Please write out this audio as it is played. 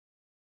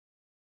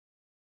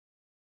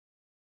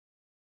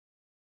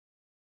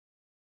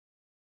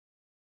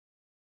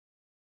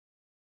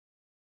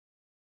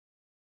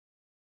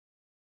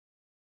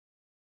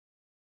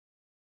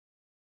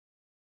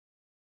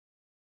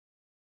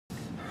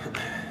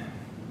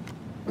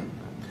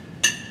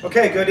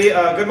Okay,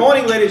 good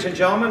morning, ladies and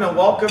gentlemen, and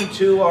welcome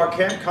to our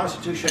Camp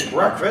Constitution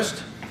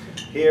breakfast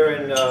here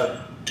in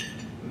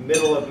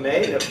middle of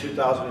May of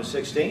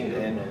 2016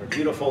 in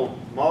beautiful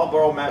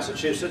Marlborough,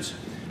 Massachusetts.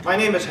 My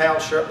name is Hal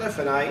Shurtleff,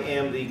 and I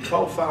am the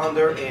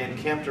co-founder and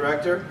camp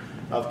director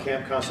of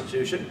Camp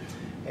Constitution.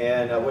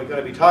 And we're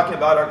going to be talking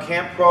about our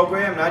camp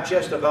program, not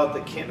just about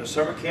the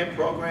summer camp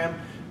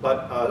program,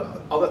 but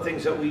other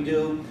things that we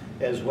do,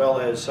 as well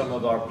as some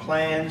of our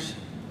plans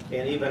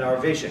and even our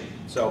vision.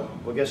 So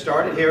we'll get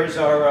started. Here's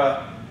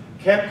our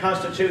Camp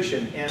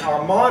Constitution, and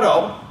our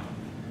motto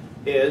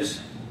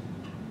is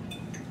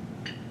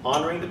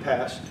honoring the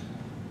past,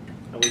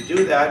 and we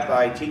do that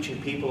by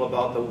teaching people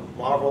about the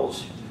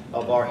marvels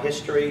of our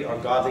history, our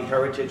godly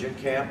heritage at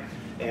camp,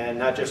 and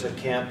not just at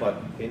camp, but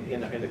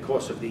in the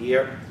course of the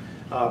year.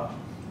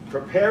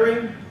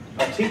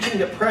 Teaching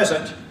the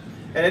present,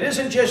 and it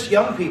isn't just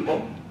young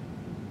people,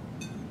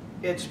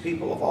 it's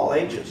people of all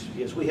ages.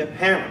 Yes, we have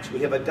parents, we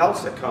have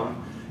adults that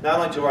come not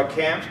only to our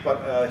camps,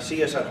 but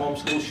see us at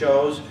homeschool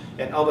shows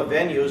and other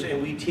venues,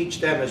 and we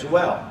teach them as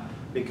well.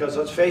 Because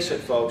let's face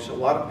it, folks, a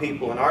lot of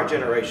people in our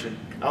generation,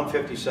 I'm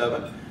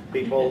 57,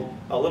 people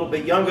a little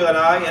bit younger than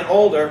I and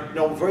older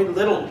know very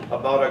little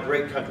about our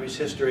great country's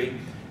history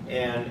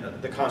and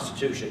the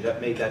Constitution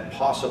that made that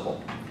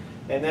possible.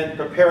 And then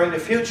preparing the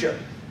future.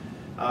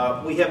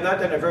 We have not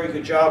done a very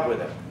good job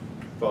with it,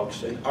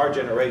 folks, in our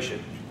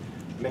generation.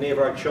 Many of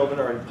our children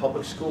are in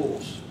public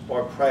schools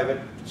or private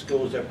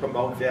schools that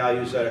promote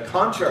values that are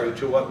contrary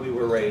to what we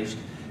were raised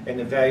and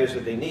the values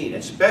that they need,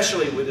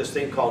 especially with this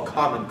thing called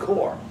Common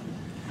Core.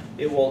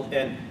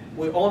 And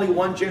we're only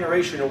one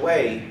generation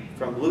away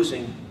from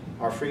losing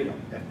our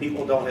freedom. If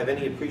people don't have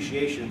any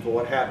appreciation for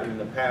what happened in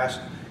the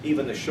past,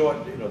 even the short,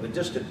 the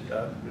distant,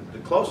 the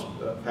close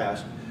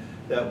past,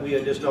 that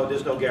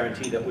there's no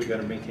guarantee that we're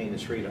going to maintain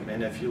this freedom.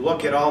 And if you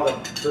look at all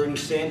the Bernie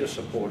Sanders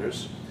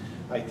supporters,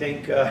 I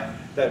think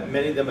that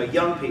many of them are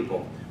young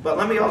people. But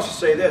let me also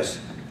say this.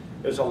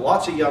 There's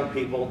lots of young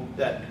people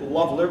that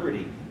love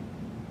liberty,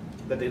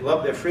 that they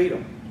love their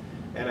freedom.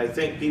 And I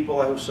think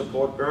people who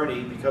support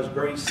Bernie, because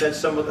Bernie said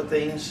some of the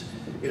things,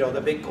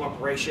 the big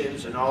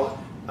corporations and all,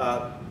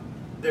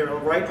 they're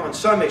right on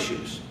some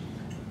issues.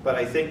 But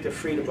I think the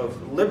freedom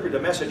of liberty, the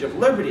message of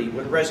liberty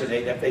would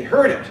resonate if they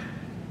heard it.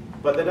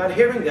 But they're not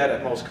hearing that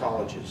at most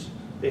colleges.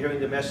 They're hearing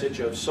the message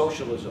of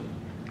socialism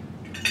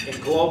and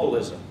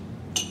globalism.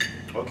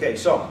 Okay,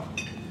 so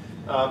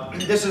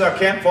this is our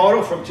camp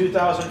photo from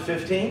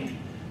 2015,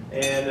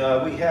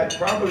 and we had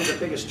probably the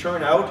biggest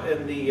turnout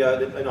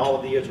in all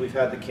of the years we've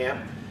had the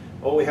camp.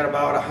 Oh, we had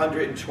about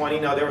 120.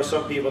 Now there were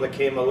some people that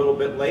came a little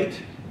bit late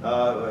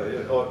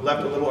or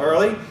left a little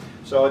early,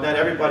 so not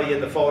everybody in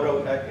the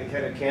photo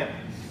attended camp,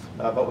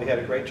 but we had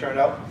a great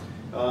turnout.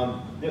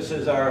 This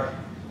is our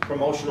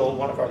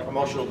one of our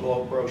promotional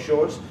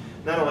brochures.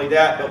 Not only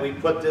that, but we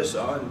put this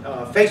on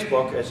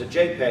Facebook as a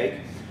JPEG.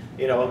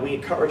 And we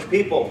encourage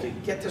people to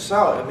get this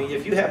out. I mean,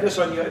 if you have this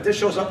if this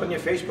shows up on your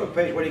Facebook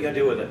page, what are you going to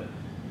do with it?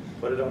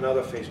 Put it on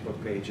other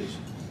Facebook pages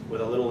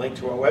with a little link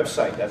to our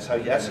website. That's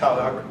how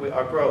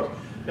our growth.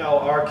 Now,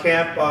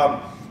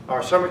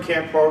 our summer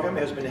camp program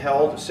has been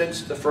held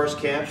since the first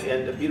camp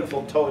in the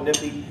beautiful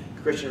Toa-Nippie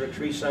Christian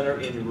Retreat Center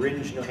in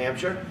Ringe, New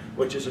Hampshire,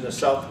 which is in the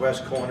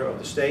southwest corner of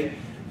the state.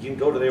 You can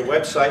go to their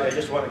website. I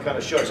just want to kind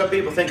of show you. Some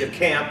people think of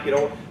camp,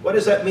 what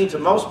does that mean to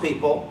most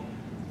people?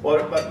 Well,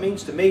 what it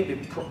means to me,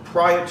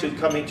 prior to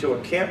coming to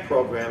a camp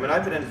program, and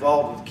I've been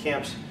involved with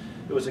camps,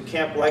 there was a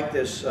camp like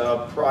this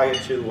prior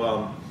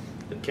to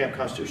the Camp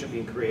Constitution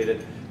being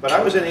created, but I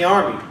was in the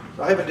Army,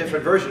 so I have a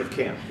different version of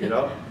camp,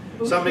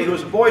 Somebody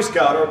who's a Boy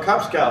Scout or a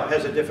Cub Scout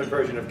has a different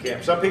version of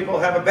camp. Some people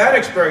have a bad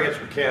experience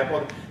with camp.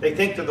 Well, they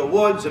think to the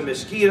woods and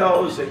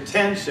mosquitoes and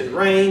tents and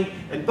rain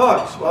and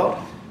bugs.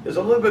 Well, there's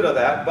a little bit of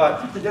that,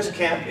 but this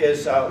camp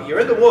is, you're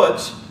in the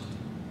woods,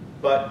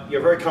 but you're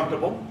very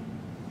comfortable.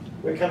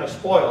 We're kind of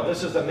spoiled.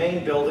 This is the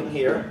main building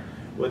here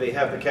where they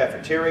have the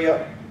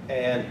cafeteria,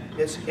 and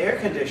it's air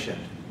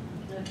conditioned.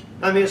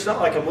 I mean, it's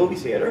not like a movie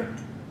theater,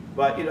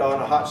 but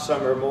on a hot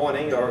summer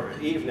morning or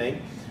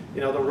evening,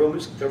 the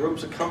rooms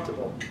are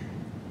comfortable.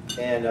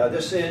 And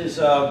this is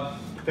a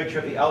picture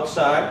of the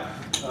outside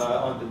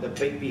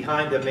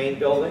behind the main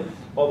building,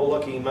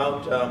 overlooking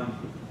Mount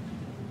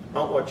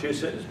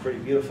Wachusett. It's pretty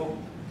beautiful.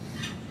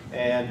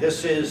 And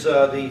this is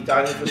the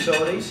dining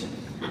facilities.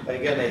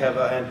 Again, they have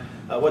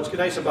what's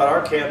nice about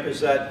our camp is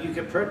that you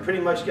can pretty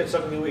much get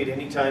something to eat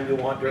anytime you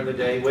want during the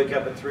day. Wake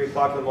up at 3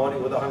 o'clock in the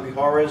morning with the hungry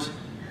horrors,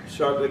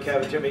 start to the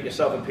cafeteria, make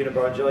yourself a peanut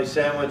butter and jelly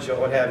sandwich or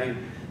what have you.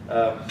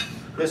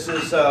 This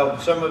is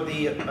some of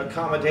the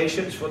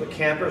accommodations for the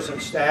campers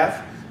and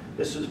staff.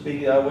 This is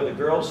where the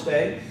girls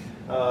stay.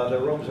 The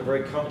rooms are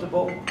very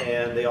comfortable,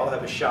 and they all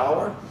have a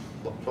shower.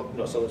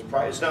 So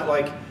it's not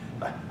like,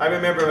 I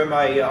remember in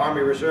my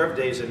Army Reserve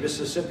days in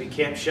Mississippi,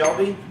 Camp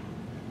Shelby,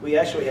 we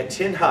actually had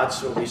tin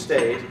huts where we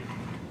stayed.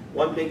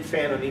 One big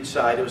fan on each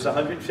side. It was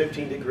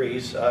 115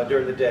 degrees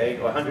during the day,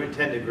 or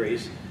 110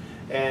 degrees.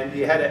 And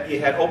you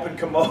had open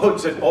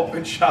commodes and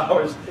open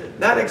showers.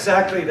 Not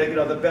exactly the,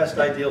 the best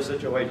ideal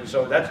situation.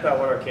 So that's not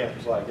what our camp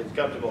is like. It's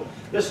comfortable.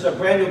 This is a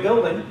brand new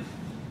building,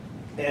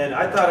 and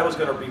I thought I was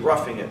going to be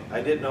roughing it.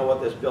 I didn't know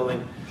what this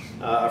building.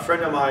 A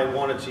friend of mine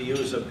wanted to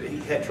use it. He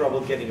had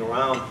trouble getting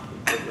around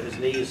with his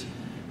knees.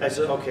 I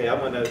said, okay, I'm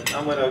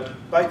gonna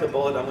bite the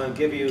bullet. I'm gonna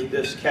give you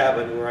this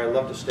cabin where I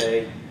love to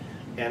stay,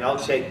 and I'll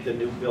take the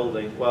new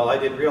building. Well, I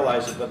didn't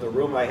realize it, but the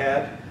room I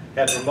had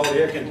remote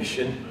air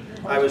conditioning.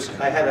 I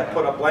had to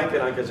put a blanket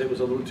on because it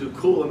was a little too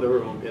cool in the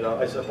room.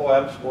 I said, boy,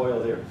 I'm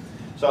spoiled here.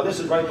 So this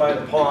is right by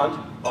the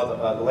pond, or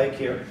the lake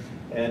here,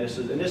 and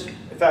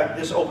in fact,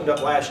 this opened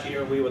up last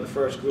year, and we were the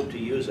first group to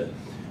use it.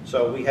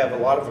 So we have a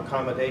lot of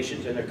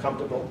accommodations, and they're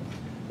comfortable.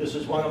 This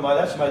is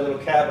that's my little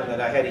cabin that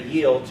I had to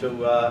yield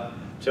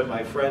to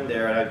my friend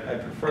there, and I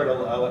prefer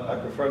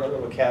the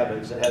little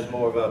cabins that has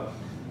more of a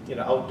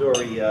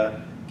outdoory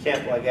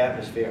camp-like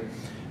atmosphere.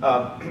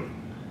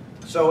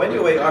 So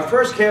anyway, our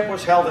first camp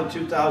was held in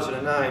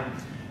 2009,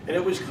 and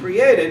it was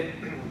created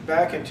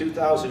back in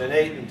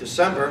 2008 in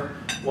December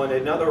when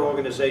another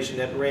organization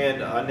that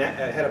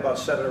had about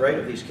 7 or 8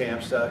 of these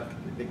camps.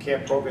 The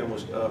camp program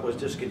was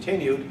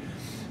discontinued,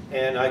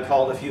 and I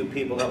called a few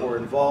people that were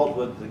involved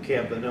with the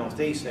camp in the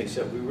Northeast, and they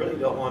said, we really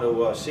don't want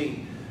to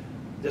see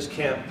this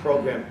camp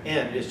program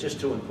end. It's just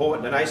too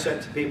important. And I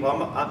said to people,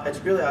 it's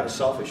really out of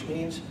selfish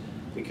means,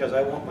 because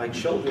I want my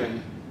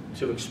children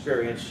to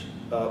experience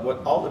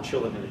what all the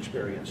children have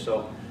experienced.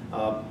 So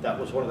that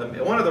was one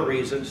of the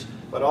reasons,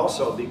 but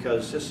also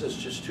because this is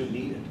just too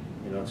needed.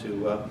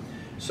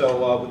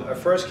 So our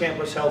first camp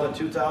was held in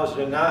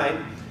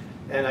 2009,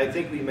 and I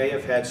think we may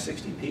have had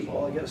 60 people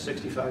altogether,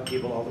 65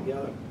 people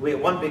altogether. We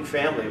had one big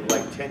family of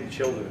like 10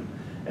 children,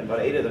 and about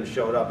 8 of them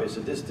showed up. I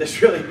said,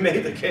 this really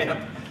made the camp.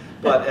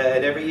 But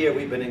and every year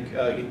we've been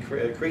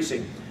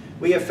increasing.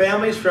 We have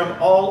families from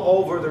all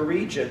over the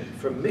region,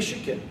 from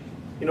Michigan.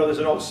 There's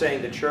an old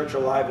saying, the church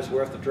alive is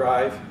worth the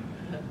drive.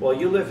 Well,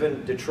 you live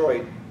in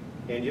Detroit,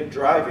 and you're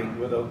driving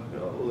with a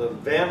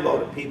van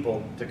load of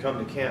people to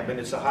come to camp, and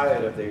it's the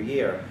highlight of their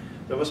year.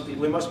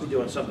 We must be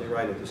doing something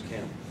right at this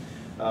camp.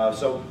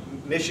 So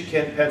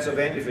Michigan,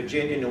 Pennsylvania,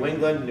 Virginia, New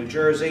England, New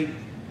Jersey.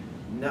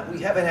 Now, we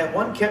haven't had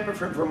one camper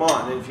from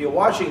Vermont. And if you're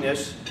watching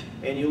this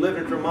and you live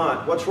in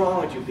Vermont, what's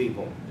wrong with you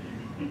people?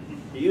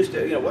 You used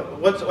to,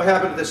 what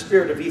happened to the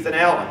spirit of Ethan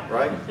Allen,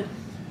 right?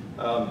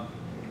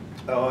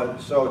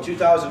 So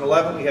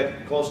 2011 we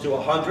had close to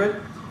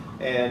 100,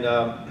 and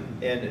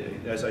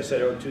as I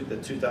said, the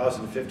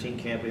 2015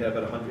 camp we had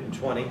about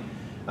 120.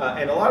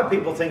 And a lot of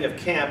people think of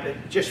camp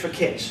just for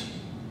kids,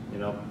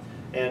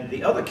 And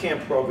the other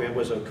camp program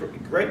was a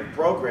great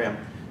program,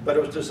 but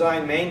it was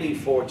designed mainly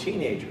for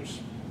teenagers.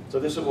 So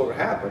this is what would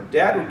happen.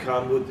 Dad would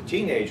come with the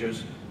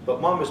teenagers,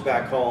 but Mom was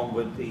back home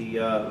with the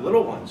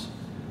little ones.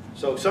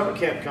 So summer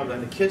camp comes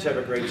and the kids have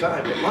a great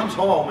time, but Mom's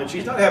home and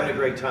she's not having a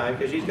great time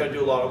because she's got to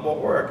do a lot of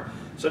work.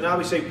 So now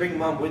we say, bring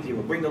Mom with you,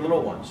 or bring the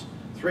little ones.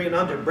 3 and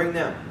under, bring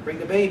them, bring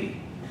the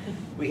baby.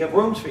 We have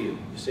rooms for you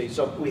see.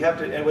 So we have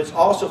to, and it's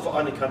also for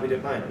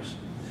unaccompanied minors.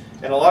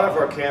 And a lot of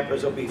our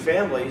campers will be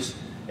families,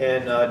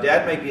 and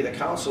Dad may be the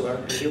counselor,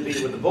 and he'll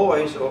be with the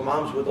boys, or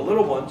Mom's with the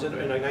little ones in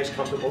a nice,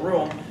 comfortable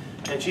room.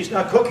 And she's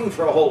not cooking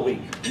for a whole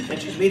week.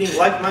 And she's meeting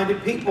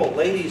like-minded people,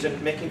 ladies,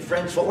 and making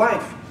friends for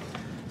life.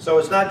 So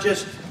it's not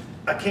just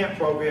a camp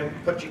program,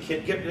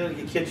 get rid of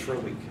your kids for a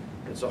week.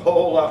 It's a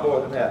whole lot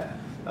more than that.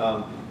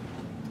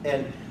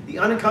 And the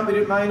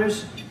unaccompanied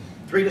minors,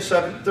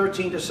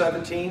 13 to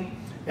 17,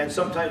 and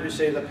sometimes we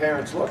say to the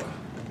parents, look,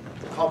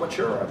 how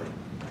mature are they?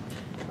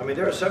 I mean,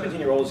 there are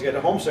 17-year-olds who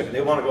get homesick and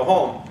they want to go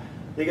home.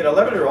 You get an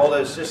 11-year-old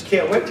that just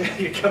can't wait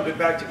till you come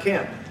back to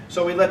camp.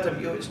 So we let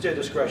them, it's their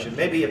discretion.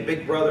 Maybe a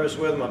big brother is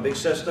with them, a big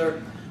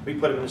sister. We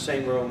put them in the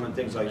same room and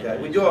things like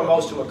that. We do our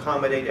most to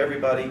accommodate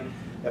everybody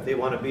if they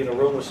want to be in a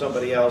room with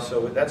somebody else.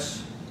 So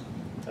that's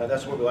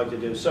what we like to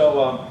do.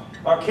 So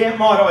our camp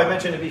motto, I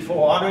mentioned it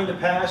before, honoring the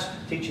past,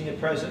 teaching the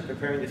present,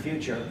 preparing the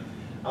future.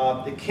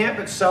 The camp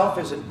itself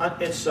is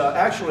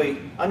actually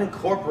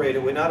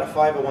unincorporated. We're not a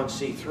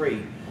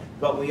 501c3,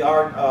 but we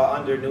are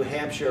under New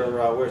Hampshire,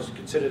 where it's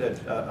considered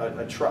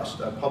a trust,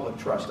 a public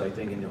trust, I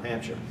think, in New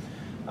Hampshire.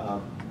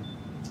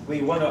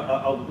 We went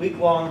a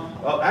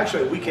week-long, well,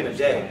 actually a week and a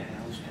day.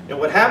 And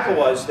what happened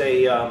was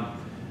the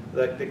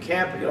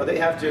camp, they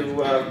have to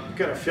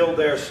kind of fill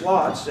their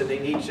slots, and they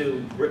need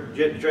to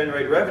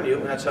generate revenue,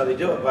 and that's how they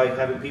do it, by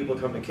having people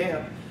come to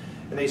camp.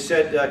 And they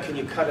said, can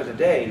you cut it a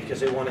day, because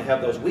they want to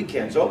have those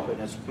weekends open,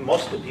 as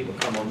most of the people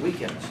come on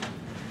weekends.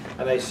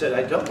 And I said,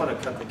 I don't want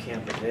to cut the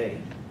camp a day.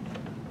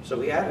 So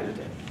we added a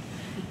day.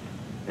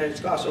 And it's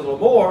cost a little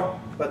more,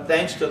 but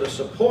thanks to the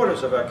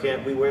supporters of our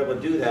camp, we were able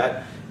to do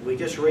that. We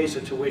just raised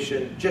the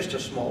tuition just a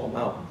small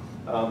amount.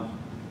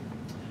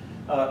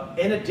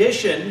 In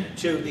addition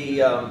to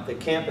the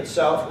camp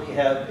itself, we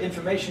have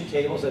information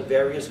tables at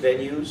various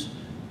venues,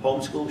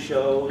 homeschool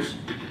shows,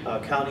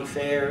 county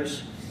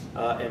fairs,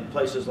 and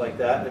places like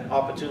that, and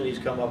opportunities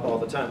come up all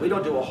the time. We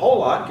don't do a whole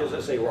lot because,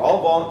 as I say, we're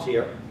all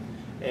volunteer.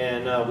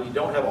 And we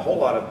don't have a whole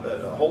lot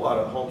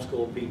of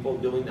homeschool people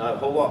doing a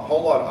whole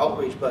lot of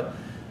outreach. But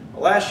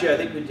last year, I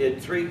think we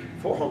did 4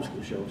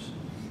 homeschool shows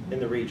in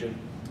the region,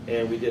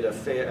 and we did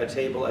a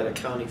table at a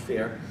county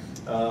fair.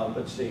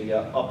 Let's see,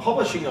 a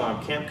publishing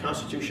arm, Camp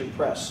Constitution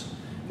Press.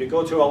 If you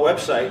go to our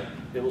website,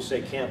 it will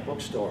say Camp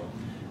Bookstore.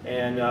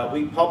 And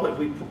we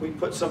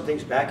put some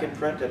things back in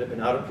print that have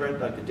been out of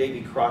print, like the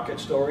Davy Crockett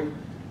story,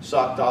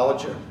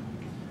 Sockdologer.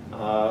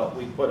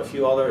 We put a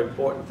few other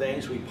important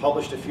things. We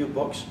published a few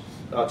books.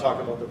 I'll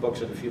talk about the books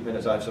in a few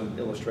minutes. I have some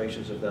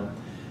illustrations of them.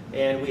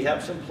 And we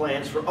have some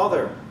plans for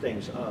other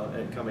things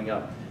coming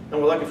up.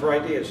 And we're looking for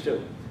ideas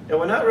too. And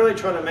we're not really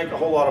trying to make a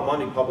whole lot of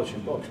money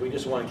publishing books. We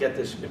just want to get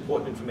this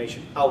important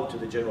information out to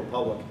the general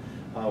public.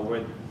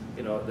 And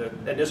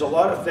there's a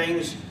lot of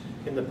things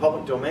in the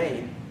public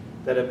domain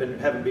that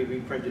haven't been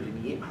reprinted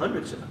in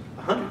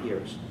 100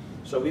 years.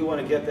 So we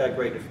want to get that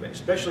great information,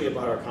 especially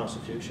about our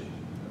Constitution.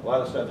 A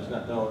lot of stuff is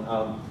not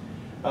known.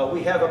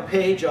 We have a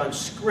page on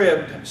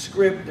Scribd,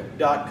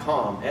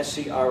 scribd.com,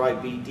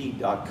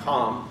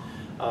 SCRIBD.com.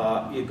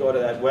 You go to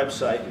that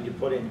website and you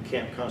put in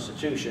Camp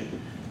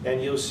Constitution,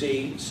 and you'll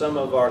see some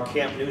of our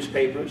camp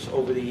newspapers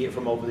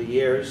from over the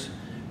years.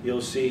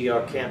 You'll see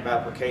our camp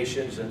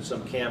applications and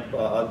some camp,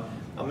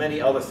 many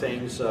other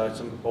things,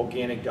 some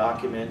organic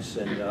documents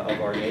and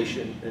of our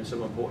nation and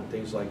some important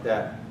things like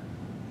that.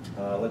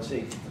 Let's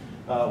see.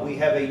 We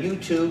have a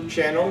YouTube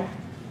channel.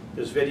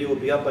 This video will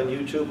be up on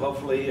YouTube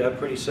hopefully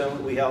pretty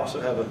soon. We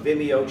also have a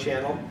Vimeo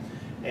channel.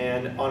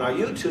 And on our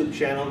YouTube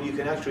channel, you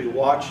can actually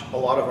watch a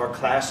lot of our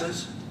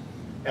classes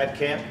at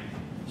camp.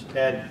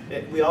 And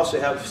we also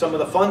have some of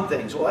the fun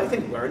things. Well, I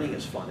think learning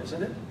is fun,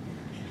 isn't it?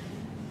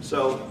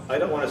 So I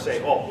don't want to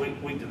say, oh,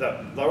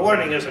 the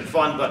learning isn't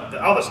fun, but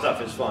the other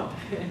stuff is fun.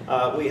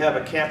 We have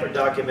a camper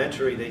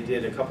documentary they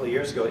did a couple of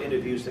years ago,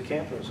 interviews the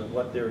campers and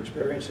what their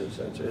experiences.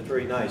 It's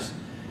very nice.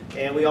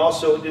 And we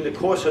also, in the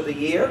course of the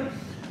year,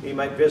 we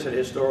might visit a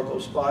historical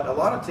spot. A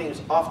lot of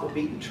things off the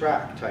beaten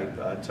track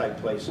type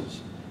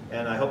places.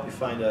 And I hope you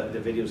find the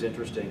videos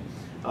interesting.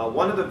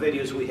 One of the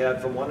videos we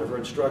had from one of our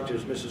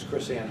instructors, Mrs.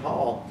 Chris Ann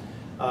Hall,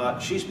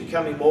 she's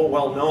becoming more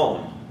well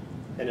known.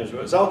 And as a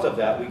result of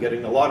that, we're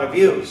getting a lot of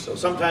views. So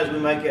sometimes we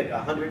might get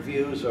 100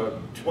 views or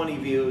 20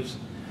 views.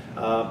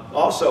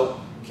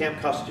 Also, Camp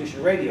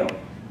Constitution Radio,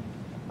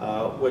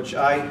 which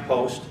I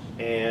host,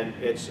 and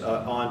it's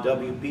on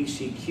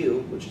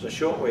WBCQ, which is a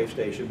shortwave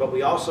station. But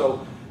we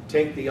also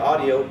take the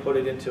audio, put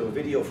it into a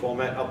video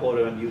format, upload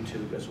it on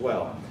YouTube as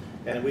well.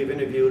 And we've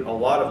interviewed a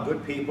lot of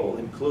good people,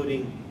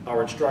 including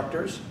our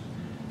instructors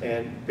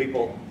and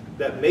people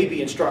that may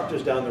be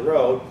instructors down the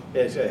road.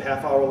 It's a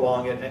half-hour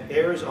long. It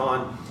airs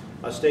on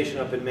a station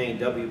up in Maine,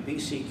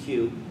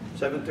 WBCQ,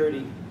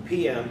 7:30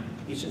 p.m.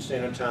 Eastern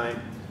Standard Time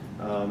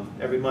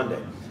every Monday.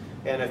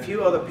 And a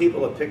few other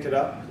people have picked it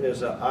up.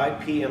 There's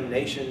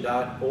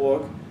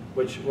IPMNation.org,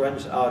 which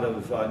runs out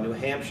of New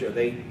Hampshire.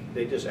 They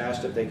just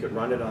asked if they could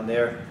run it on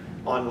their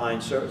online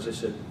service. I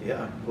said,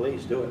 yeah,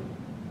 please do it.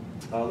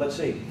 Let's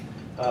see.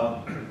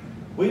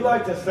 We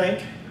like to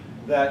think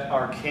that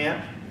our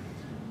camp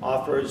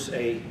offers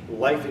a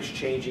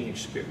life-changing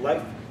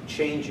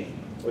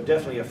or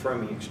definitely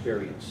affirming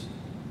experience.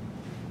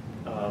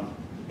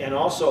 And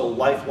also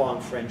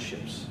lifelong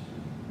friendships.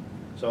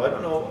 So I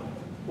don't know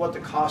what the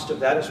cost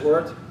of that is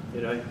worth.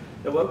 You know,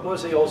 what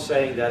was the old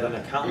saying that an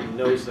accountant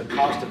knows the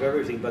cost of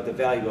everything but the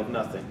value of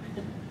nothing?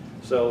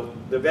 So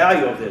the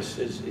value of this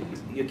is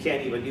you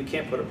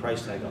can't put a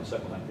price tag on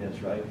something like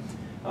this, right?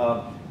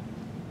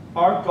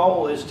 Our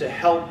goal is to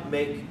help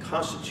make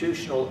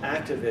constitutional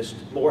activists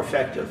more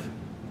effective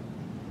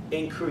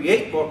and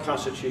create more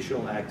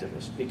constitutional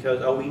activists.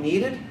 Because are we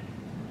needed?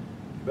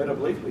 You better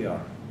believe we are,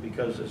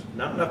 because there's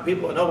not enough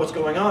people that know what's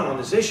going on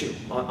this issue,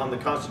 on the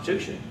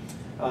Constitution.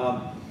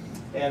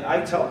 And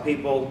I tell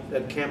people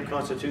that Camp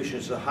Constitution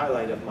is the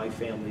highlight of my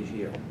family's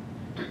year.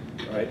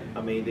 Right?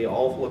 I mean, they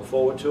all look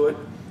forward to it,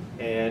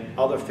 and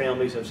other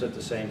families have said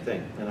the same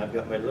thing. And I've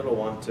got my little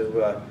one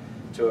to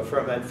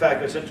affirm. In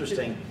fact, it's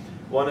interesting.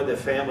 One of the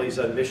families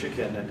in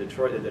Michigan and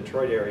Detroit, the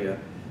Detroit area,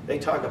 they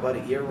talk about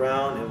it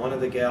year-round, and one of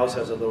the gals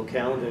has a little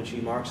calendar, and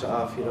she marks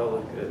off, you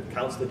know,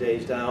 counts the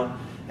days down,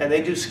 and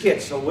they do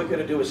skits. So we're going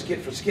to do a skit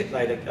for skit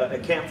night, a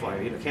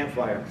campfire, you know,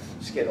 campfire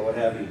skit or what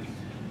have you.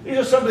 These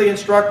are some of the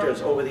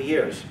instructors over the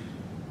years,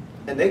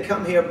 and they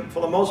come here for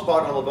the most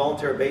part on a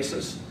volunteer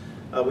basis.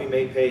 We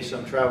may pay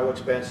some travel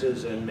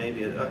expenses and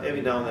maybe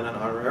every now and then an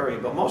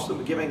honorarium, but most of them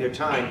are giving their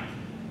time.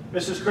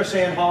 Mrs. Chris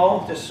Ann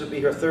Hall, this will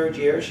be her 3rd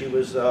year. She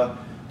was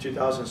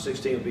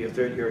 2016 will be her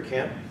 3rd year at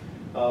camp.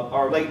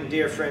 Our late and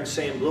dear friend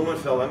Sam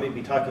Blumenfeld, I may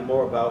be talking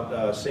more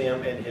about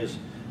Sam and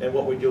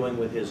what we're doing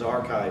with his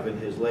archive and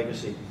his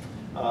legacy.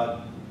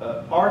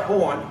 Art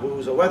Horn,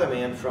 who's a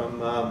weatherman from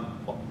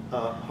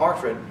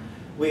Hartford,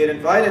 we had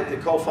invited the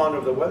co-founder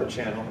of the Weather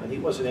Channel, and he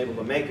wasn't able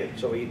to make it,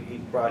 so he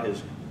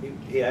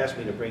asked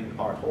me to bring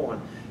Art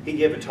Horn. He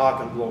gave a talk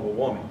on global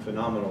warming,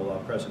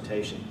 phenomenal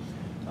presentation.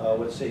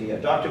 Let's see,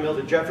 Dr.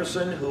 Mildred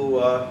Jefferson, who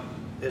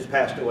has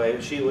passed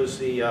away. She was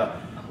the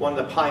one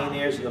of the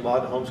pioneers in the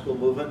modern homeschool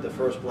movement, the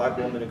first black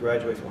woman to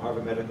graduate from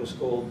Harvard Medical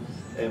School,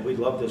 and we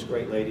love this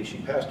great lady. She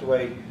passed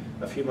away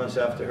a few months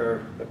after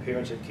her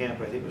appearance at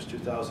camp. I think it was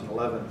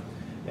 2011,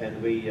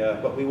 and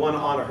but we want to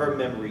honor her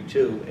memory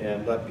too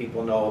and let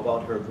people know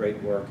about her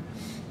great work,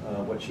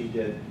 what she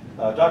did.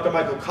 Dr.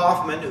 Michael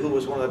Kaufman, who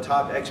was one of the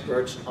top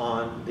experts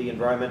on the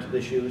environmental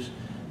issues,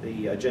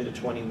 the Agenda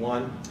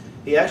 21,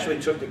 he actually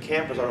took the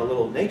campers on a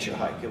little nature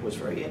hike. It was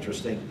very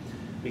interesting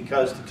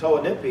because the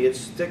Toanipi,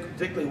 it's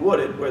thickly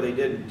wooded where they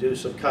did do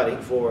some cutting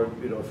for,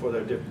 for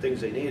their different things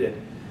they needed.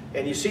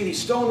 And you see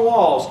these stone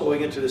walls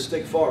going into this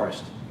thick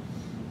forest.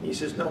 And he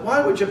says, now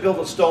why would you build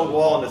a stone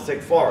wall in a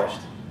thick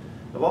forest?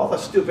 Of all the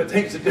stupid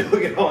things to do,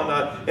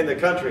 in the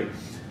country.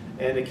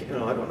 And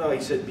I don't know, he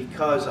said,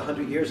 because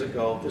 100 years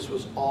ago, this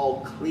was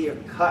all clear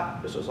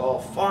cut. This was all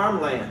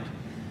farmland.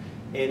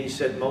 And he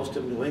said, most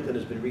of New England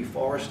has been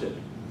reforested.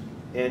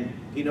 And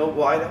you know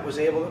why that was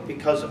able to?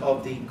 Because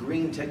of the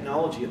green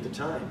technology at the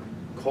time,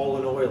 coal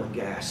and oil and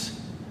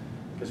gas.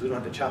 Because we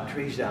don't have to chop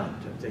trees down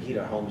to heat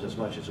our homes as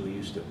much as we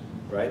used to,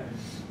 right?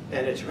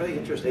 And it's really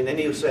interesting. And then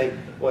he'll say,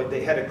 well,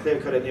 they had to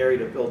clear-cut an area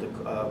to build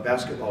a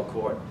basketball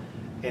court.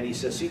 And he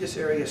says, see this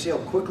area? See how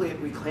quickly it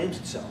reclaims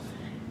itself?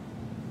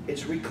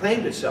 It's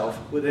reclaimed itself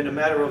within a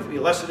matter of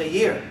less than a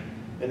year.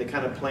 And the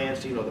kind of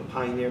plants, the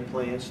pioneer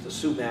plants, the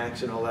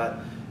sumacs and all that.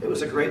 It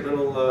was a great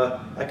little,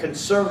 a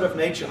conservative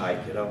nature hike,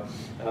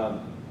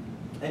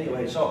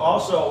 Anyway, so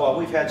also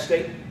we've had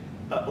state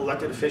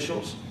elected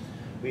officials.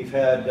 We've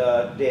had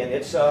Dan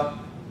Itza,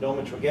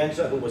 Norman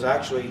Tregenza, who was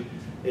actually,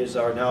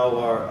 now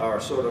our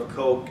sort of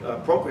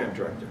program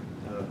director.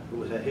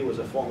 He was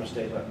a former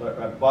state,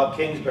 Bob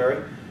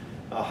Kingsbury,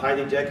 a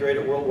highly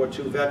decorated World War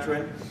II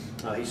veteran.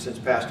 He's since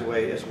passed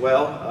away as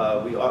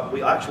well.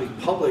 We actually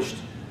published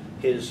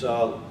his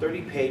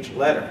 30-page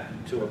letter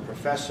to a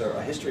professor,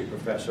 a history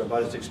professor,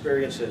 about his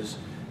experiences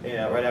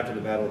right after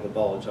the Battle of the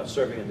Bulge,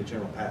 serving in the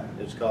General Patton.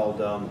 It's called,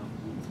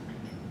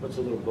 what's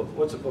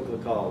the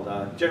booklet called?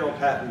 General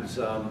Patton's...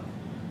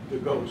 The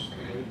Ghost.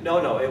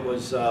 No, it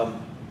was,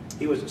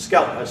 he was a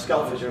scout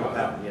for General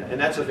Patton, yeah.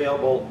 And that's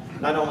available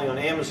not only on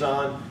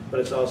Amazon, but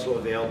it's also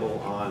available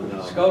on...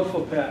 Scout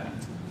for Patton.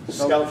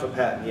 Scout for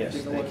Patton, yes,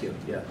 thank you.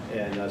 Yeah,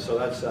 and so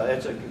that's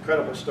an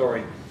incredible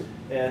story.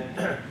 And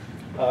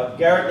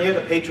Garrett Neer,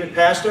 the Patriot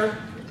Pastor,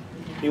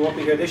 he won't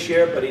be here this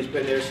year, but he's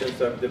been there since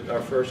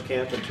our first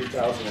camp in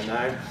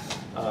 2009.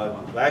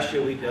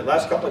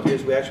 Last couple of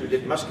years, we actually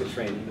did musket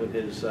training with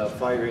his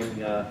firing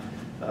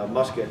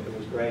musket. It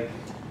was great.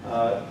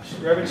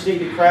 Reverend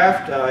Stevie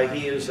Kraft,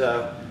 he is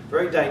a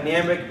very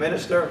dynamic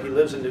minister. He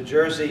lives in New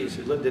Jersey. He's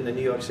lived in the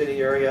New York City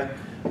area.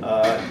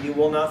 You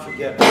will not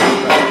forget,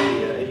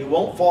 and you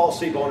won't fall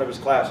asleep on one of his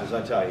classes,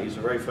 I tell you. He's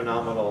a very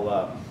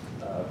phenomenal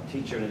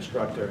teacher and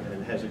instructor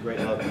and has a great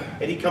love.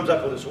 And he comes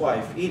up with his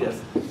wife,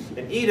 Edith.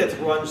 And Edith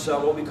runs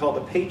what we call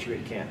the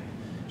Patriot Camp.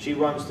 She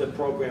runs the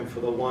program for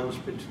the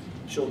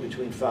children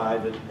between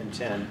 5 and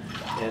 10,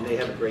 and they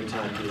have a great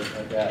time doing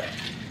that.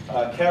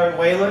 Karen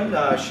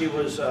Whalen, she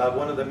was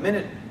one of the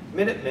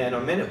Minutemen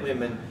or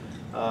Minutewomen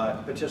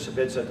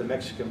participants at the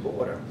Mexican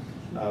border.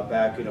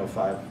 Back,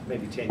 5,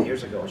 maybe 10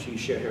 years ago. She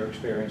shared her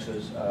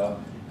experiences.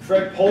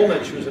 Fred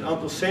Polnich, who's an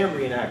Uncle Sam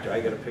reenactor.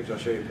 I got a picture, I'll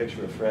show you a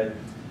picture of Fred.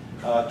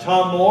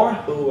 Tom Moore,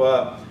 who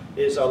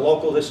is a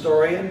local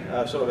historian,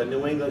 sort of a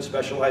New England,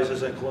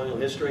 specializes in colonial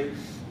history.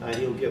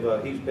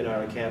 He's been on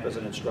our camp as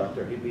an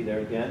instructor. He'll be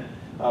there again.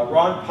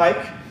 Ron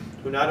Pike,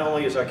 who not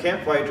only is our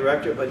campfire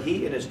director, but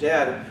he and his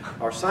dad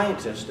are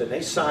scientists, and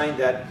they signed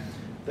that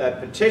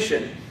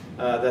petition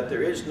that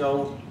there is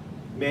no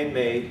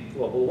man-made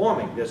global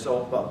warming. There's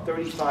about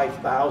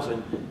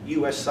 35,000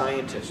 U.S.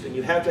 scientists, and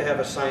you have to have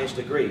a science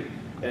degree,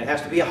 and it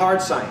has to be a hard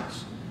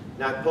science,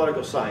 not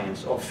political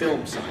science or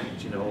film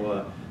science,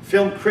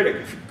 film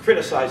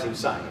criticizing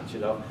science,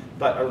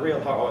 but a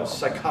real hard,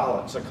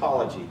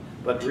 psychology,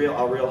 but a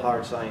real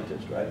hard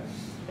scientist, right?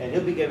 And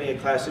he'll be giving a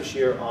class this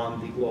year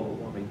on the global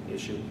warming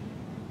issue.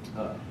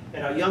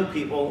 And our young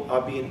people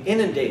are being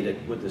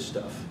inundated with this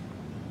stuff.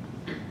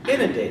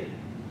 Inundated.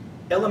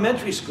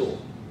 Elementary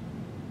school.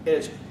 And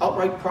it's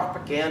outright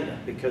propaganda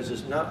because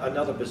there's not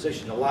another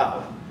position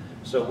allowed.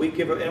 So we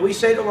give it, and we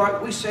say to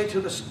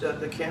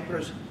the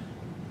campers,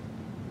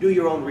 do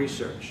your own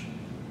research.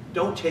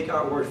 Don't take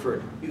our word for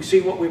it. You see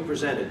what we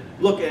presented.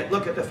 Look at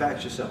the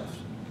facts yourselves.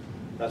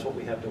 That's what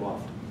we have to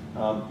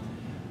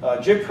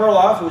offer. Jim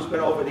Perloff, who's been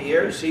over the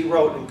years, he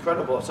wrote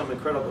some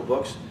incredible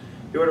books.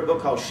 He wrote a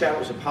book called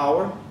Shadows of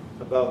Power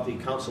about the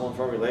Council on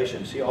Foreign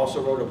Relations. He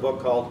also wrote a book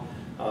called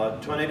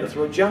Tornado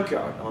Through a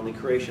Junkyard on the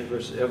creation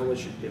versus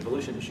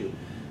evolution issue.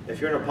 If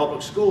you're in a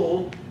public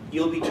school,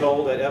 you'll be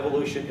told that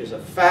evolution is a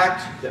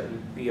fact, that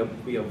we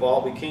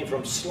evolved. We came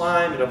from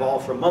slime and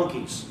evolved from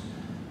monkeys.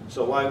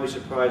 So why are we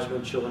surprised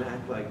when children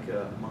act like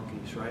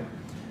monkeys, right?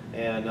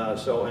 And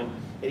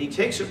he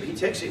takes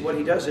it. What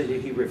he does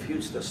is he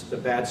refutes the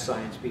bad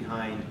science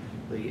behind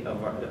the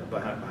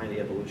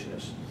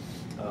evolutionists.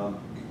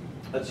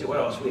 Let's see what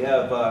else we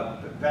have.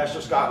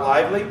 Pastor Scott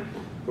Lively,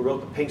 who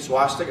wrote the Pink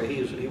Swastika.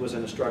 He was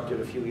an instructor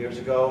a few years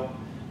ago.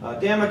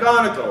 Dan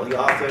McGonigal, he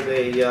authored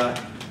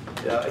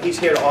he's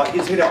here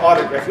to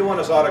autograph. If you want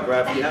his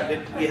autograph, you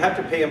have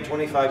to pay him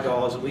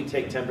 $25, and we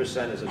take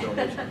 10% as a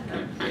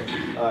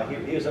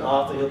donation. He's an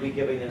author. He'll be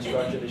giving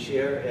Instructor this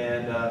year,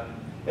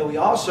 and we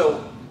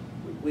also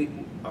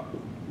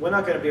we're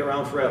not going to be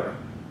around forever.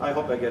 I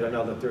hope I get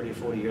another 30 or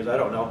 40 years. I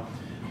don't know,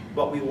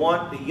 but we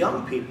want the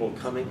young people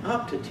coming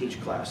up to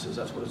teach classes.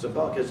 That's what it's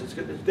about, because it's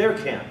their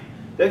camp.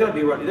 They're going to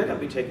be running. They're going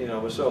to be taking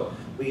over. So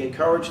we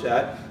encourage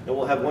that, and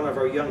we'll have one of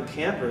our young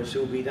campers who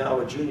will be now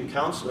a junior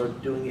counselor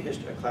doing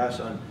a class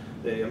on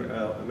the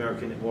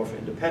American War for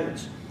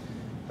Independence.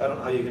 I don't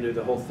know how you can do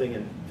the whole thing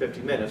in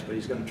 50 minutes, but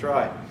he's going to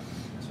try.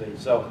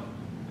 So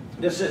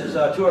this is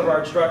two of our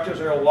instructors.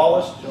 Earl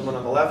Wallace, gentleman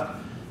on the left.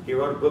 He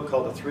wrote a book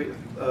called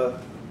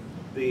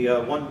the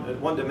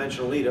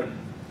One-Dimensional Leader,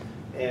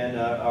 and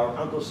our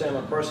Uncle Sam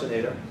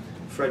impersonator,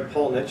 Fred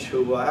Polnich,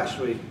 who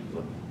actually.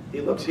 He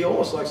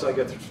almost looks like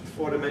a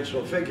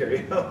four-dimensional figure,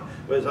 you know,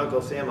 with his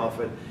Uncle Sam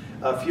outfit.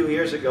 A few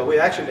years ago, we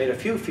actually made a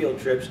few field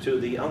trips to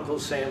the Uncle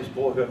Sam's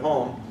boyhood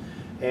home,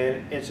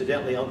 and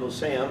incidentally, Uncle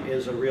Sam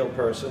is a real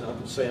person,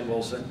 Uncle Sam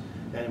Wilson,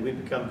 and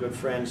we've become good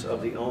friends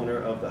of the owner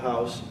of the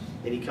house,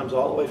 and he comes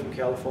all the way from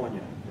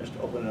California just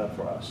to open it up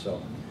for us.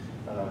 So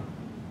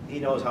he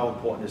knows how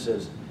important this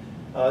is.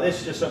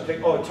 This is just some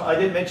pic. Oh, I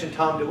didn't mention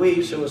Tom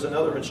DeWeese, who was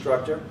another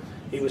instructor.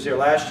 He was here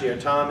last year.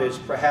 Tom is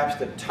perhaps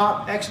the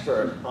top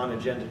expert on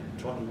Agenda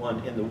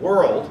 21 in the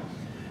world,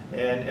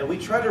 and we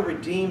try to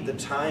redeem the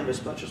time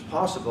as much as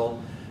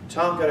possible.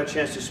 Tom got a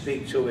chance to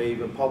speak to a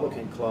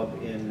Republican club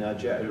in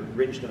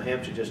Ridge, New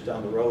Hampshire, just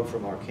down the road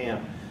from our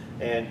camp,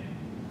 and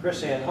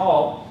Chris Ann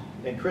Hall,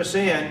 and Chris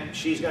Ann,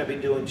 she's going to be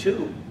doing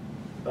two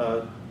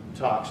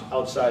talks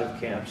outside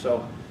of camp.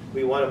 So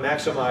we want to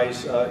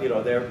maximize, you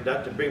know,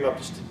 not to bring them up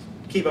to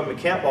keep them in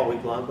camp all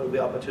week long, but the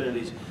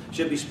opportunities.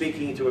 She'll be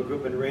speaking to a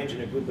group in Range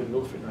and a group in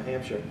Milford, New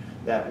Hampshire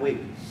that week.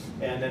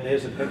 And then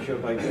there's a picture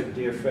of my good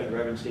dear friend,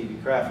 Reverend Stevie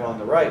Kraft on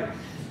the right.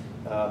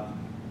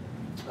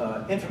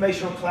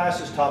 Informational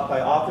classes taught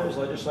by authors,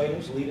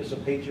 legislators, leaders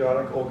of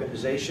patriotic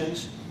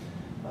organizations.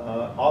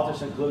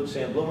 Authors include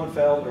Sam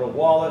Blumenfeld, Earl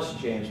Wallace,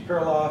 James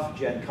Perloff,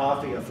 Jen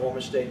Coffey, a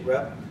former state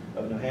rep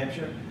of New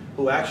Hampshire,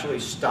 who actually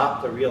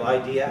stopped the Real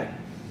ID Act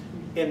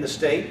in the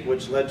state,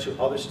 which led to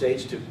other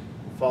states to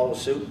follow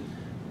suit.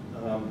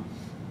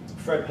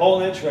 Fred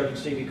Polnich, Reverend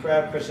Stevie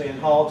Kraft, Chris Ann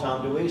Hall,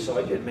 Tom Dewey, so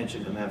I did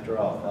mention them after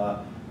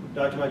all.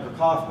 Dr. Michael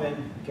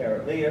Kaufman,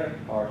 Garrett Lear,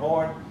 Art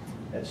Horn,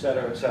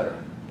 etc.,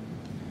 etc.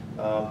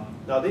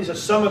 Now these are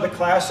some of the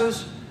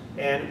classes,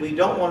 and we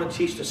don't want to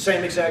teach the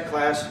same exact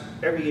class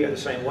every year the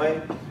same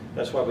way.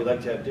 That's why we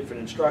like to have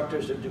different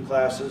instructors that do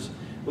classes.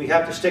 We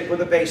have to stick with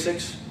the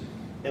basics,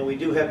 and we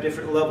do have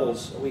different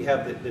levels. We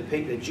have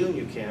the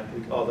junior camp,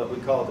 we call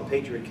it the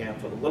Patriot Camp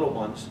for the little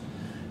ones.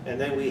 And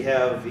then we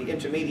have the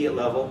intermediate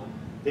level.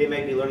 They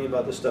may be learning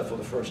about this stuff for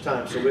the first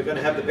time. So we're going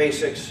to have the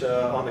basics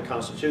on the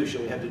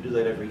Constitution. We have to do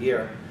that every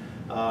year.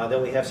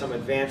 Then we have some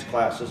advanced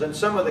classes. And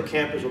some of the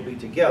campers will be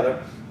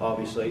together,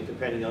 obviously,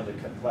 depending on the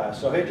class.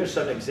 So here's just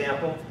an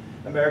example.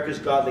 America's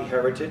Godly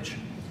Heritage.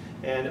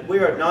 And we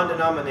are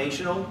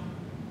non-denominational.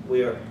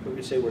 We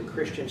could say we're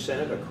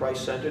Christian-centered or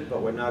Christ-centered,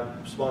 but we're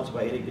not sponsored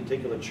by any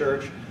particular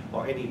church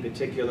or any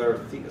particular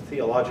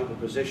theological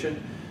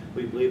position.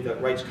 We believe that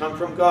rights come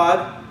from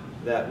God,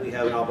 that we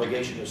have an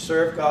obligation to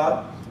serve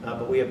God,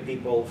 but we have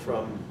people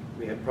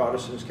we have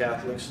Protestants,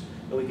 Catholics,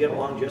 and we get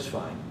along just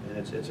fine, and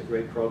it's a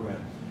great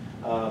program.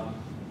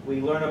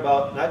 We learn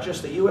about not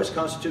just the U.S.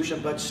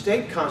 Constitution, but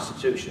state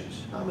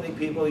constitutions. How many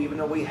people even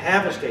know we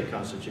have a state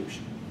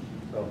constitution?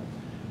 So,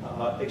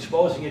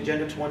 exposing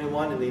Agenda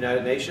 21 in the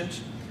United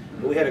Nations.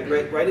 We had a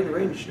great, right in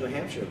Range, New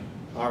Hampshire,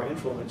 our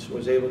influence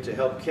was able to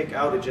help kick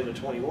out Agenda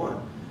 21.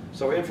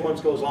 So our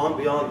influence goes on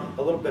beyond,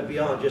 a little bit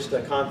beyond just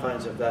the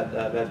confines of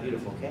that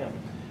beautiful camp.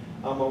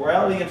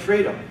 Morality and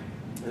freedom,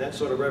 and that's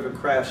sort of Reverend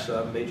Kraft's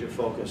major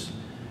focus.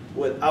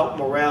 Without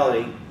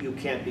morality, you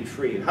can't be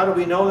free. And how do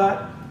we know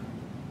that?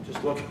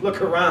 Just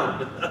look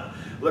around.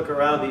 Look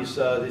around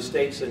these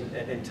states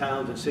and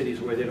towns and cities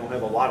where they don't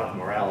have a lot of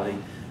morality.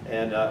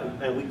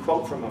 And we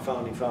quote from our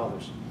founding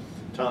fathers.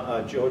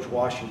 George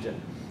Washington,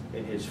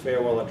 in his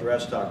farewell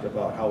address, talked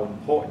about how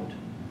important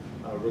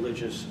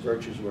religious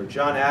virtues were.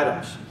 John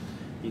Adams,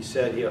 he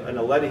said, in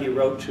a letter he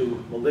wrote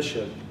to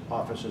militia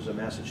officers in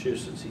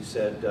Massachusetts, he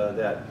said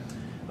that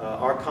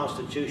our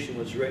Constitution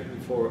was written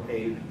for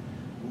a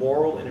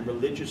moral and a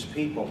religious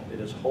people. It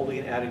is wholly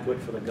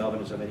inadequate for the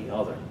governance of any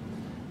other.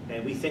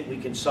 And we think we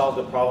can solve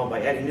the problem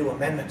by adding new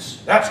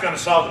amendments. That's going to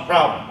solve the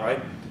problem,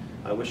 right?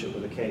 I wish it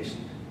were the case.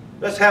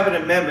 Let's have an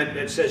amendment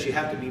that says you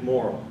have to be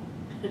moral.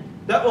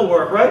 That will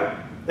work, right?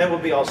 Then we'll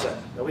be all set.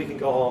 Then we can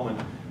go home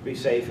and be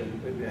safe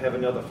and have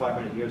another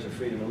 500 years of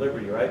freedom and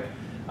liberty, right?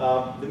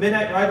 The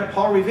Midnight Rider,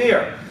 Paul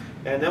Revere.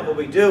 And then what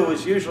we do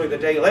is usually the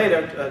day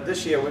later,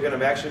 this year we're going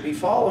to actually be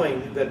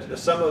following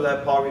some of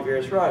that Paul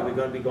Revere's ride. We're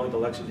going to be going to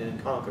Lexington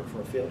and Concord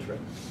for a field trip.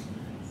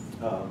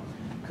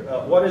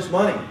 What is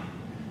money?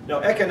 Now,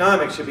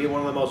 economics should be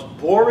one of the most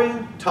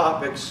boring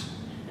topics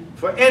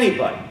for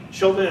anybody,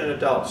 children and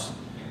adults.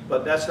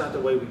 but that's not the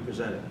way we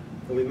present it.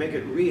 And we make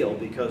it real,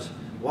 because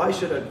why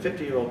should a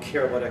 50-year-old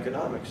care about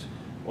economics?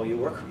 Well, you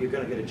work, you're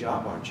going to get a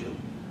job, aren't you?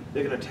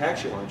 They're going to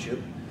tax you, aren't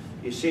you?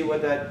 You see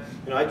what that,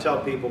 I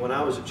tell people when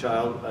I was a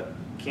child,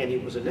 candy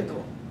was a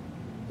nickel.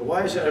 But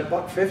why is it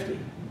 $1.50?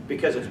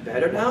 Because it's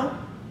better now?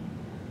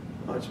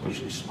 Oh, it's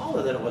usually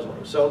smaller than it was when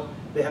it was. So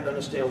they have to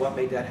understand what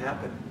made that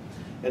happen.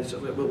 And so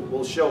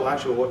we'll show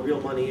actually what real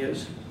money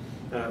is.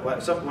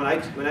 When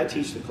I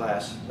teach the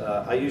class,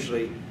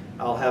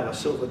 I'll have a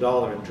silver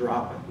dollar and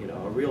drop it,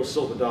 a real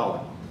silver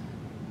dollar.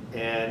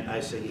 And I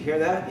say, you hear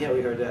that? Yeah,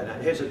 we heard that. Now,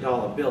 here's a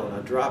dollar bill, and I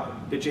drop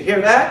it. Did you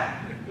hear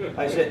that?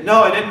 I said,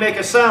 no, it didn't make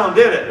a sound,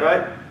 did it,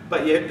 right?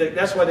 But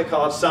that's why they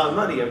call it sound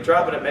money. If you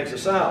drop it, it makes a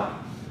sound.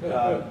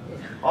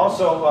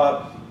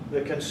 Also,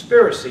 the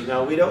conspiracy.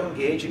 Now, we don't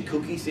engage in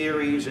kooky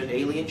theories and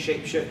alien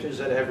shapeshifters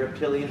that have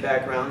reptilian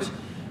backgrounds,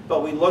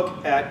 but we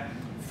look at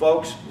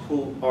folks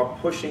who are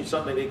pushing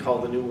something they call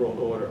the New World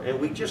Order, and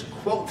we just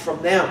quote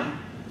from them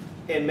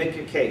and make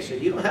a case.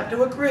 And you don't have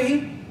to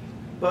agree,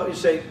 but you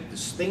say,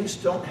 things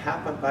don't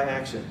happen by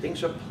accident.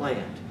 Things are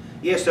planned.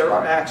 Yes, there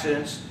are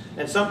accidents,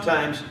 and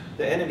sometimes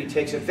the enemy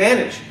takes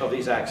advantage of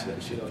these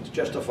accidents, to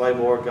justify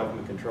more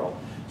government control.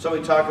 So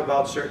we talk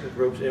about certain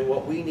groups and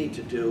what we need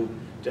to do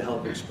to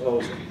help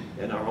expose them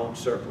in our own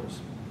circles.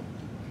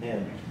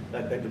 And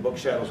like the book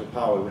Shadows of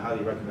Power, we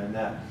highly recommend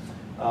that.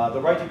 The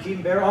right to keep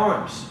and bear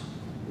arms.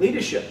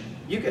 Leadership.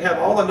 You can have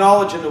all the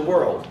knowledge in the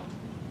world.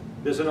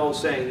 There's an old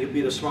saying, you'd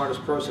be the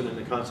smartest person in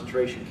the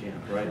concentration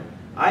camp, right?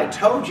 I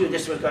told you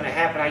this was going to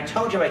happen. I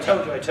told you, I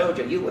told you, I told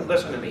you. You wouldn't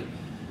listen to me.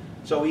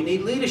 So we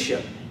need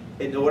leadership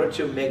in order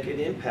to make an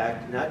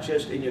impact, not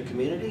just in your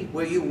community,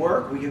 where you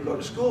work, where you go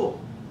to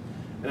school.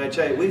 And I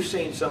tell you, we've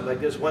seen something like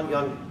this.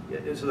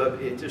 This is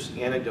an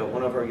interesting anecdote.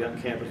 One of our young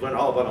campers learned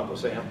all about Uncle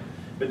Sam.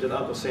 Been to the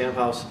Uncle Sam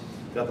house,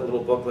 got the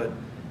little booklet.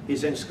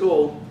 He's in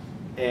school,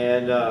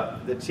 and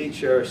the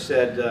teacher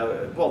said,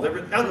 well,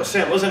 Uncle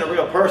Sam wasn't a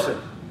real person.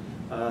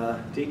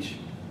 Teach?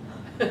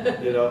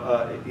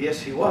 Yes,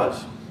 he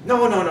was.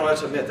 No,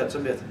 that's a myth, that's a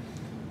myth.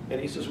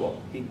 And he says,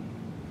 well,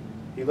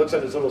 he looks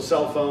at his little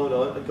cell phone,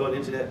 going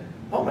internet.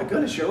 Oh my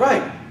goodness, you're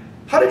right.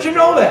 How did you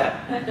know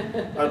that?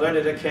 I learned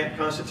it at Camp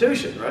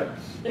Constitution, right?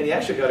 And he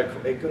actually got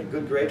a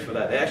good grade for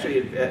that. Actually,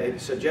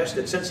 it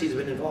suggested, since he's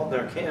been involved in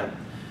our camp,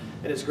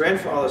 and his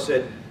grandfather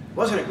said,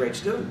 wasn't a great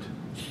student,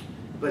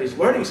 but he's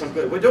learning some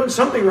good. We're doing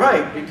something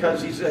right,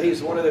 because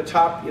he's one of the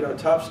top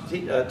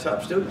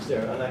top students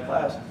there on that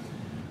class.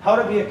 How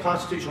to be a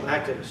constitutional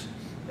activist.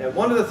 And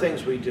one of the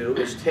things we do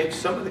is take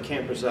some of the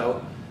campers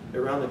out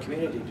around the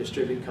community,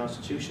 distribute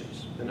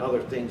constitutions and other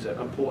things that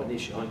are important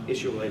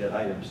issue-related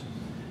items.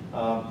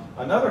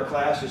 Another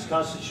class is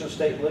Constitutional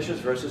State Militias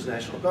versus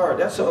National Guard.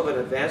 That's sort of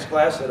an advanced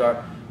class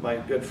that my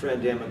good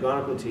friend Dan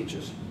McGonigal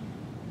teaches.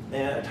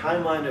 And a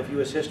timeline of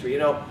U.S. history.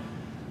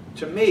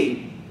 To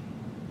me,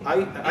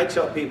 I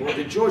tell people,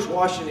 did George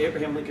Washington and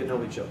Abraham Lincoln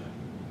know each other?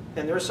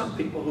 And there are some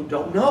people who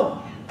don't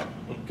know,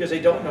 because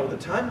they don't know the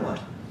timeline.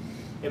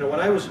 When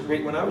I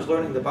was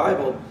learning the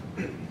Bible,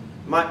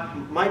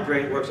 my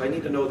brain works, I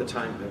need to know the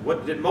time.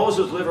 Did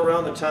Moses live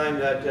around the time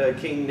that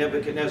King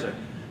Nebuchadnezzar?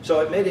 So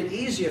it made it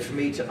easier for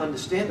me to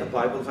understand the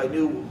Bible if I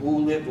knew who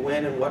lived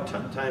when and what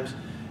times.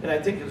 And I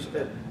think it's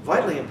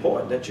vitally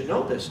important that you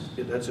know this.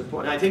 That's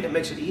important. I think it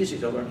makes it easy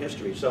to learn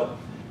history. So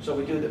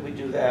we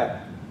do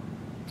that.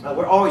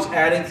 We're always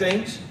adding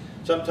things.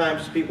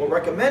 Sometimes people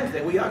recommend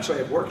things. We actually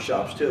have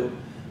workshops too.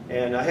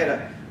 And I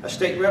had a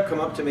state rep come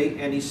up to me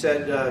and he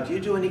said, do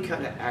you do any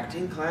kind of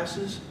acting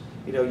classes?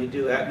 I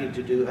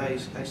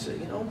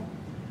said,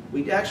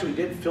 we actually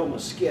did film a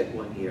skit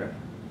one year,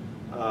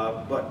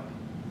 but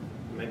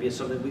maybe it's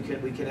something we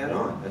can add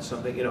on. That's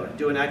something,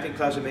 do an acting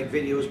class and make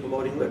videos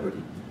promoting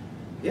liberty.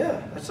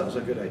 Yeah, that sounds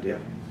like a good idea.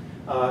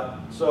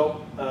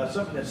 Some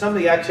of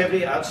the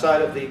activity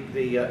outside of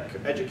the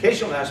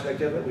educational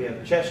aspect of it, we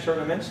have chess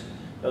tournaments.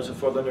 Those are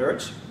for the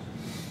nerds.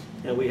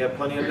 And we have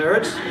plenty of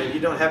nerds, and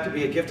you don't have to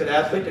be a gifted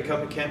athlete to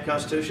come to Camp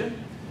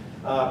Constitution.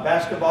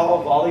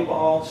 Basketball,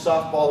 volleyball,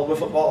 softball,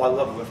 wiffle ball. I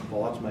love wiffle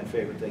ball. That's my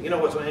favorite thing.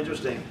 What's so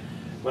interesting?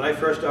 When I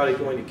first started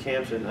going to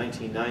camps in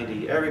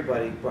 1990,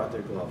 everybody brought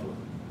their glove with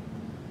them.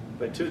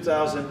 By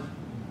 2000,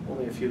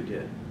 only a few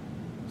did.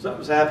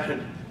 Something's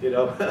happened,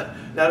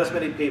 not as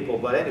many people.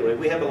 But anyway,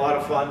 we have a lot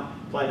of fun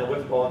playing the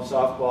wiffle ball and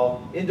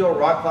softball. Indoor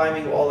rock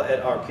climbing, all at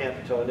our camp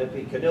in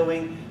Toanippi.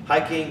 Canoeing,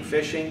 hiking,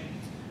 fishing,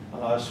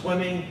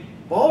 swimming,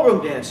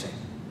 ballroom dancing.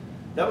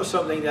 That was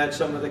something that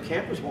some of the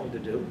campers wanted to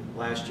do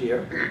last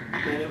year,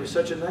 and it was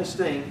such a nice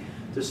thing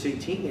to see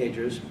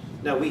teenagers.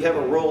 Now we have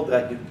a rule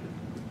that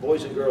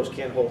boys and girls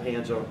can't hold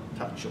hands or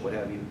touch or what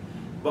have you,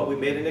 but we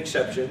made an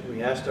exception.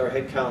 We asked our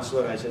head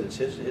counselor, I said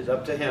it's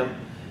up to him,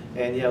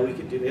 and yeah, we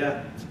could do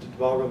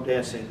ballroom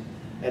dancing.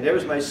 And there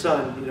was my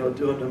son,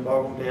 doing the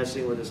ballroom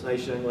dancing with this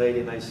nice young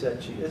lady, and I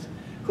said,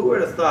 who would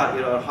have thought,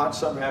 a hot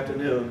summer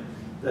afternoon,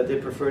 that they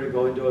prefer to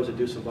go indoors and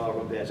do some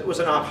ballroom dance? It was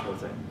an optional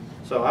thing.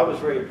 So I was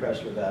very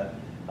impressed with that.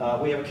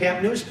 We have a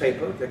camp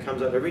newspaper that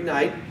comes out every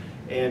night,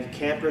 and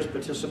campers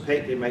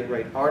participate. They might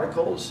write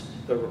articles,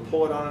 they'll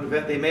report on an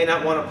event. They may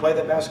not want to play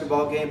the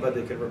basketball game, but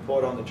they can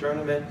report on the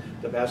tournament,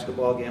 the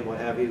basketball game, what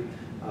have you.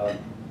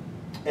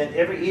 And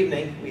every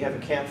evening we have a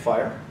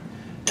campfire.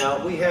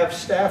 Now we have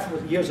staff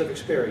with years of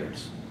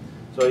experience.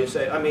 So you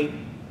say, I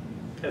mean,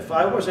 if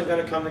I wasn't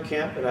going to come to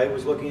camp and I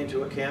was looking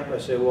into a camp, I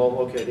say, well,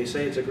 okay, they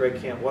say it's a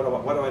great camp. What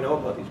do I know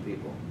about these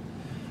people?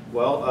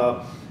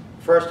 Well,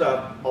 first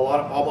up,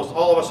 almost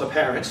all of us are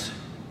parents,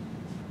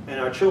 and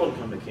our children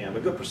come to camp.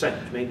 A good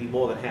percentage, maybe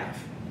more than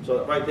half.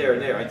 So right there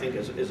and there, I think,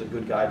 is a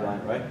good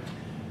guideline, right?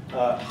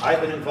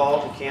 I've been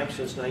involved in camp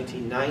since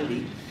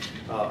 1990,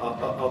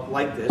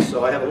 like this,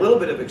 so I have a little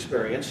bit of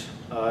experience,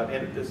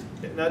 and it's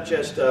not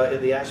just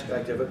in the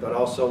aspect of it, but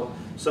also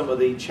some of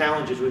the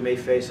challenges we may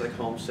face, like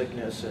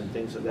homesickness and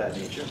things of that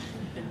nature.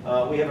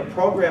 We have a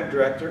program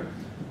director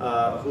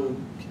who,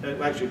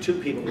 actually two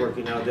people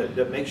working now,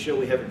 that make sure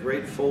we have a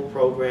great full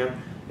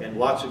program and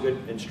lots of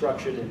good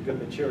instruction and good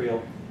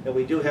material. And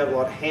we do have a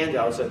lot of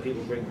handouts that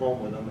people bring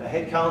home with them. A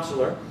head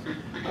counselor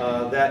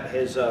that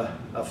is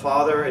a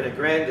father and a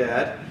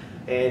granddad,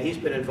 and he's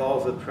been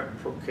involved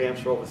with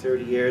camps for over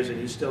 30 years, and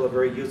he's still a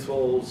very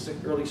youthful,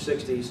 early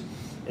 60s,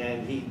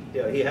 and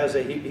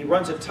he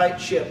runs a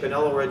tight ship. In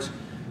other words,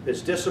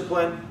 there's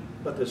discipline,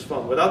 but there's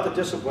fun. Without the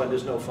discipline,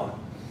 there's no fun.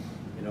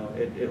 You know,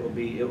 it will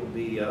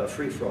be a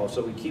free-for-all.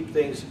 So we keep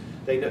things.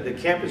 The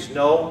campers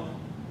know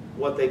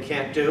what they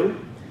can't do.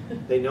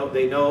 They know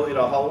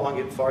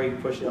how far you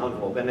push the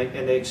envelope, and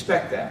they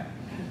expect that.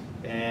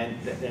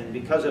 And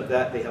because of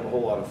that, they have a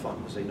whole lot of fun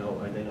because they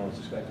know it's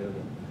expected of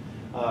them.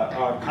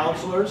 Our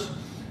counselors,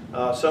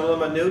 some of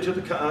them are new to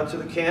the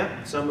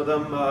camp. Some of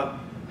them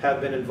have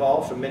been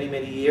involved for many,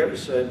 many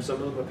years, and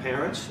some of them are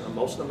parents.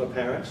 Most of them are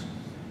parents.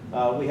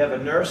 We have a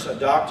nurse, a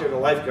doctor, and a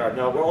lifeguard.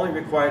 Now, we're only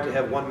required to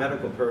have one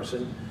medical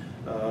person.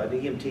 The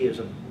EMT is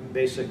a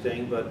basic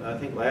thing, but I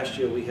think last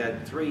year we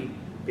had 3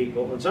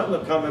 people, and some of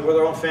them come in with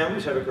their own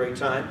families, have a great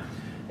time.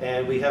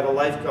 And we have a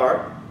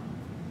lifeguard.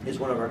 He's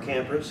one of our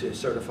campers. He's a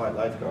certified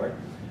lifeguard.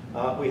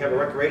 We have a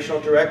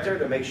recreational director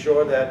to make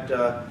sure that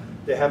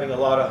they're having a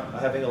lot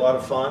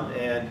of fun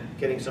and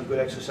getting some good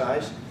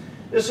exercise.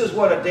 This is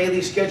what a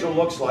daily schedule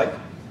looks like.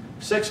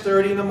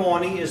 6:30 in the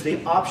morning is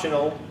the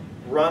optional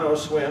run or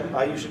swim.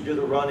 I usually do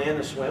the run and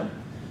the swim.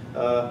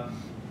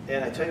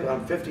 And I tell you,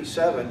 I'm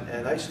 57,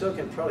 and I still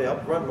can probably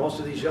outrun most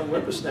of these young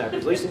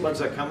whippersnappers, at least the ones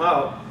that come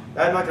out.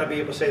 I'm not going to be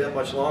able to say that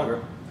much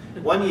longer.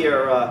 One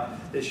year,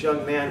 this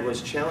young man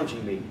was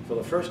challenging me. For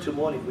the first 2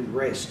 mornings, we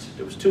raced.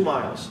 It was 2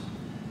 miles.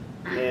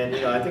 And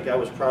I think I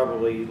was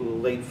probably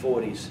late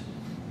 40s.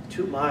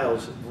 2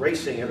 miles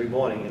racing every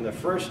morning. And the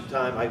first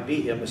time I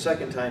beat him, the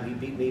second time he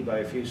beat me by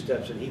a few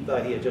steps, and he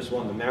thought he had just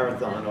won the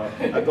marathon or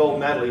a gold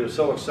medal. He was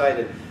so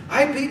excited.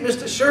 I beat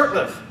Mr.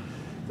 Shurtleff.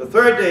 The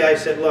third day I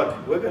said,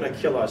 look, we're going to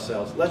kill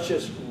ourselves. Let's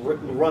just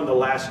run the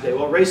last day.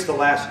 Well, race the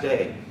last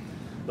day.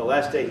 The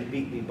last day he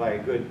beat me by a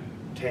good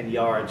 10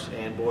 yards,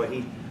 and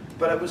boy,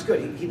 but it was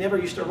good. He never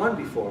used to run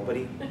before, but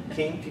he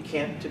came to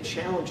camp to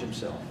challenge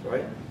himself,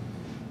 right?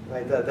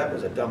 I thought that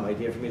was a dumb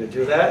idea for me to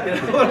do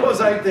that. What was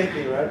I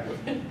thinking, right?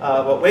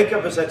 But wake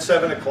up is at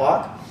 7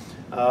 o'clock,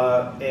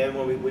 and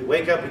when we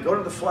wake up, we go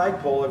to the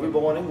flagpole every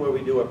morning where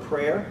we do a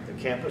prayer. The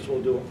campus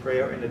will do a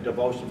prayer and a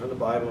devotion from the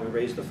Bible, and we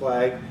raise the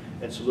flag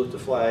and salute the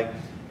flag.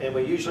 And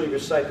we usually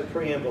recite the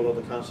preamble of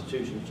the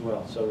Constitution as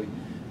well. So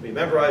we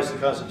memorize the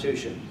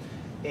Constitution.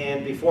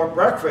 And before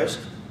breakfast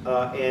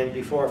and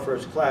before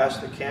first class,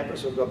 the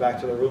campus will go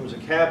back to the rooms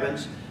and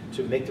cabins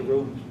to make the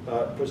room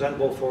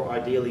presentable for our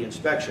daily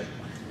inspection.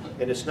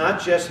 And it's not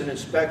just an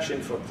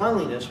inspection for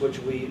cleanliness, which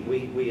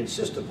we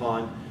insist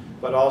upon,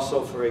 but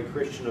also for a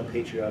Christian or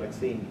patriotic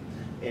theme.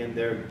 And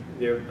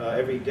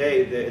every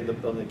day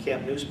on the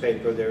camp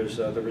newspaper, there's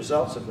the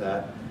results of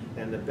that.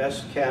 And the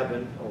best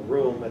cabin or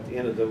room at the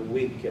end of the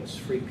week gets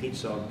free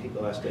pizza on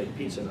People Last Day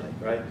Pizza Night,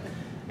 right?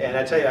 And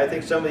I tell you, I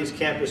think some of these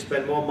campers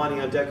spend more money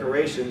on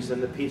decorations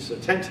than the pizza,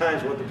 10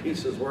 times what the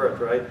pizza's worth,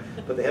 right?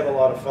 But they have a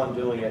lot of fun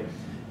doing it.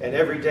 And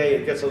every day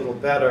it gets a little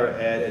better,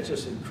 and it's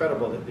just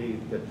incredible that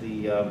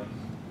the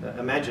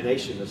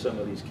imagination of some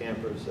of these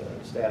campers,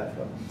 staff.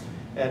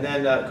 And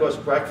then, of course,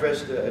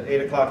 breakfast at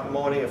 8 o'clock in the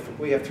morning.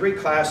 We have 3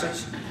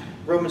 classes.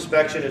 Room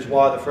inspection is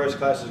while the first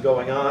class is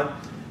going on.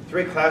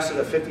 3 classes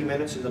of 50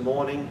 minutes in the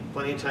morning,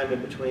 plenty of time in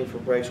between for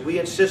breaks. We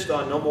insist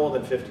on no more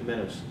than 50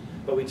 minutes.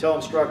 But we tell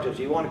instructors,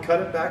 you want to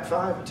cut it back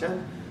 5 or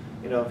 10?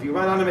 If you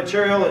run out of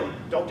material, and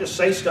don't just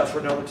say stuff for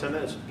another 10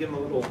 minutes. Give them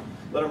a little,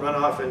 let them run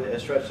off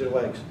and stretch their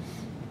legs.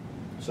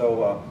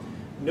 So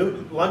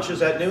lunch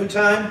is at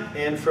noontime,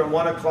 and from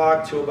 1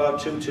 o'clock to about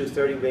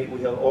 2:30,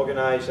 we have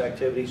organized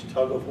activities,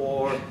 tug of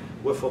war,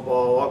 wiffle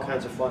ball, all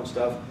kinds of fun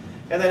stuff.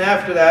 And then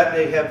after that,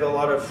 they have a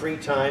lot of free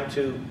time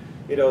to,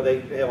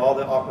 they have all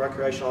the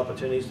recreational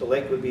opportunities. The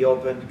lake would be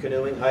open,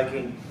 canoeing,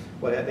 hiking,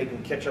 they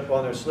can catch up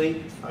on their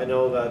sleep. I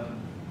know that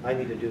I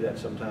need to do that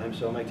sometimes,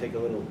 so I might take a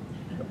little.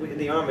 In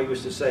the Army, we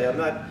used to say, I'm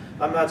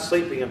not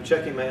sleeping, I'm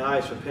checking my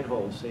eyes for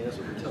pinholes. See, that's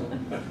what we tell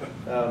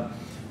them.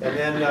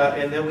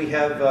 And then we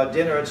have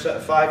dinner at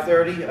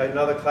 5:30,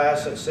 another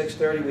class at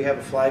 6:30. We have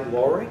a flag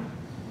lowering.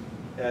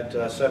 at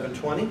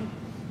 7:20.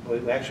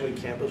 Actually,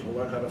 campers will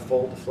learn how to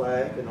fold the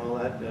flag and all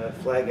that,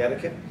 flag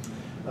etiquette.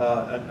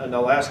 And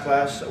the last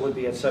class would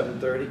be at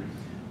 7:30.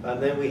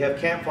 And then we have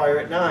campfire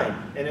at 9.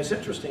 And it's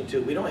interesting,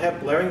 too. We don't have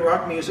blaring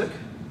rock music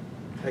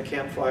at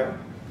campfire.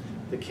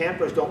 The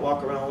campers don't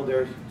walk around with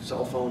their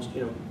cell phones,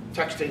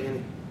 texting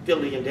and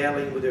dilly and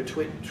dallying with their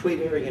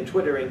tweetering and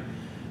twittering.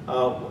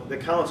 The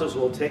counselors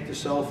will take the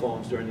cell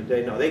phones during the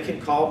day. Now, they can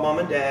call mom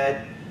and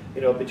dad,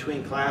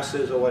 between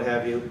classes or what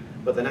have you,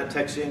 but they're not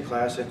texting in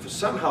class, and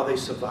somehow they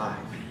survive.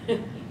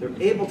 They're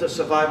able to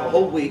survive a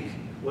whole week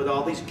with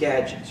all these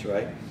gadgets,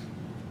 right?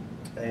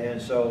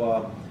 And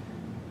so,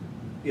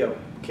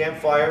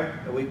 campfire,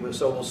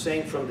 so we'll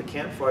sing from the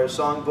campfire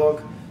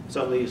songbook,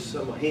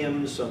 some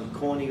hymns, some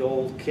corny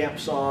old camp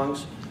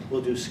songs.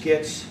 We'll do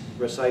skits,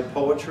 recite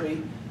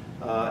poetry,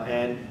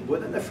 and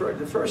within the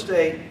first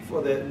day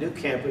for the new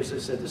campers, they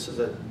said,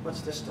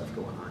 what's this stuff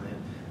going on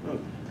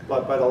in?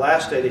 But by the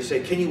last day, they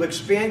say, can you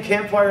expand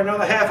campfire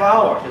another half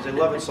hour? Because they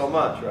love it so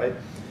much, right?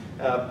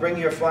 Bring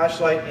your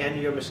flashlight and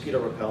your mosquito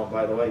repellent,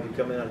 by the way. If you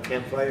come in on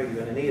campfire, you're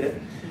going to need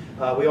it.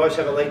 We always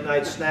have a late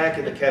night snack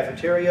in the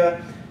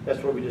cafeteria.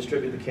 That's where we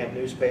distribute the camp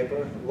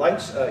newspaper.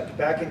 Lights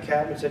back in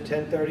cabinets at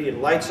 10:30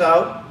 and lights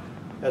out.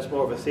 That's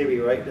more of a theory,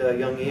 right,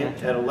 young Ian,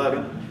 at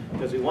 11.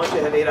 Because we want you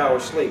to have 8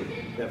 hours sleep.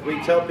 If we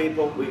tell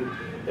people,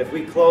 if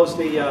we close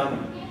the,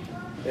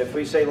 if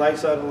we say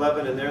lights out at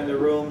 11 and they're in their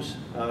rooms,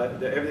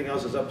 everything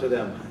else is up to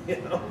them.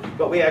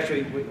 But we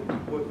actually,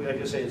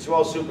 like I say, it's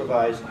well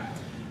supervised.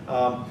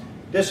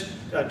 This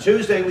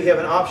Tuesday we have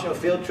an optional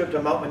field trip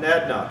to Mount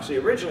Monadnock. See,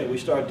 originally we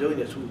started doing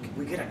this,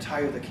 we get to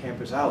tire the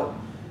campers out.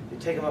 You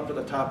take them up to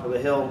the top of the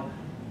hill,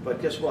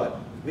 but guess what?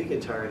 We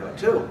get tired out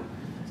too.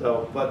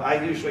 So, but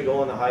I usually go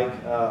on the hike,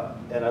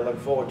 and I look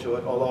forward to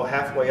it. Although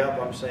halfway up,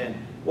 I'm saying,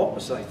 "What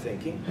was I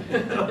thinking?"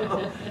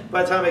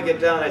 By the time I get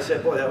down, I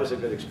said, "Boy, that was a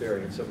good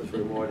experience. It was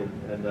rewarding."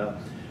 And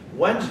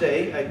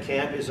Wednesday at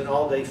camp is an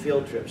all-day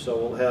field trip. So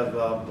we'll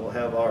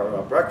have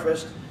our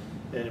breakfast,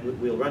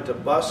 and we'll rent a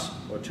bus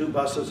or 2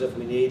 buses if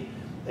we need,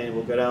 and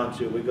we'll go down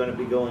to. We're going to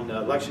be going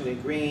Lexington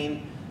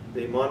Green,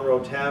 the Monroe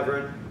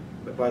Tavern.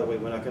 But by the way,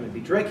 we're not going to be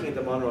drinking at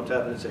the Monroe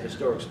Tavern. It's a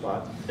historic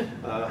spot.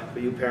 For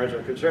you parents who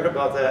are concerned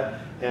about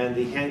that. And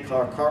the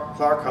Hancock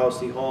Clark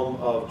House, the home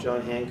of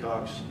John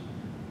Hancock's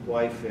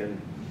wife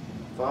and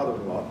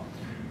father-in-law.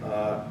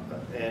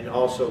 And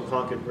also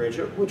Concord Bridge.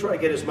 We'll try to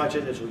get as much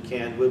in as we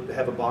can. We'll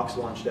have a box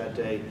lunch that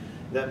day.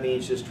 That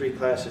means just 3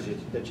 classes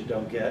that you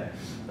don't get.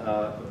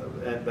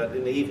 But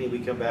in the evening we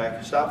come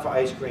back, stop for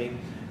ice cream,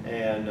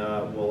 and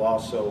we'll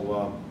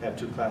also have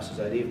 2 classes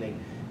that evening.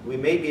 We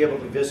may be able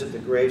to visit the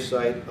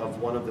gravesite of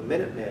one of the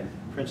Minutemen,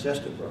 Prince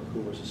Estabrook,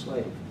 who was a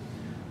slave.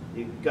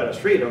 He got us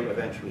freedom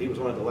eventually. He was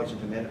one of the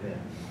Lexington Minutemen.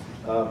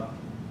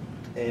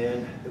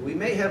 And we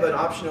may have an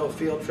optional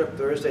field trip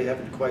Thursday.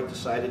 Haven't quite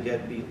decided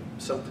yet. Be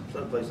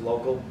someplace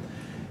local.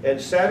 And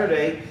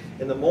Saturday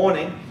in the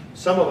morning,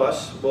 some of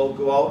us will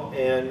go out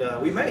and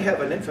we may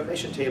have an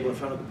information table in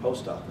front of the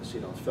post office.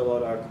 Fill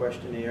out our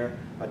questionnaire,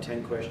 our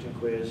 10-question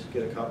quiz,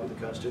 get a copy of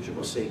the Constitution.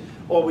 We'll see.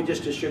 Or we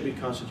just distribute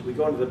Constitution. We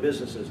go into the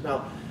businesses.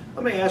 Now,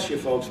 let me ask you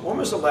folks, when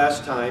was the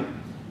last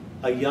time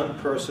a young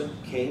person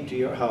came to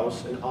your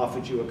house and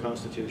offered you a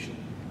Constitution?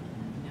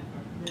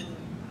 Never.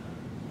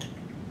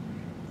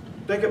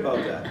 Think about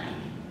that.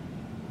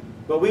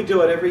 But we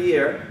do it every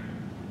year,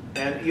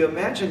 and you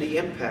imagine the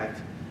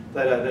impact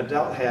that an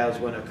adult has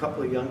when a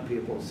couple of young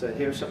people say,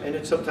 here's some,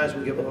 and sometimes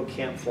we give a little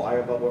camp flyer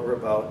about what we're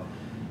about.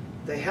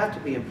 They have to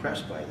be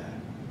impressed by that.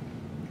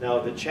 Now,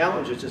 the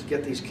challenge is just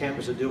get these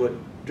campers to do it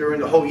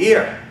during the whole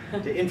year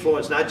to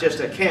influence not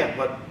just at camp,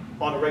 but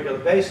on a regular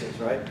basis,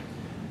 right?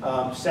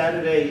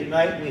 Saturday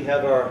night we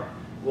have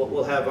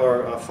we'll have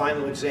our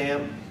final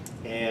exam,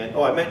 and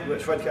I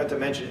forgot to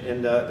mention,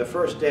 in the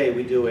first day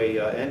we do a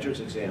entrance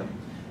exam,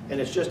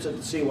 and it's just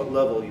to see what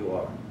level you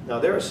are. Now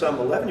there are some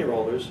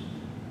 11-year-olders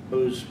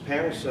whose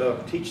parents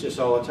teach this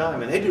all the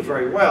time, and they do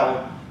very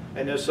well.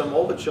 And there's some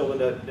older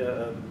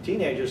children,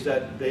 teenagers,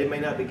 that they may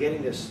not be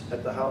getting this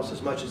at the house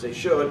as much as they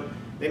should.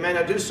 They may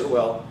not do so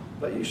well,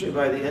 but usually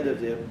by the end of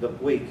the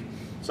week,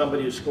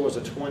 somebody who scores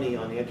a 20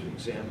 on the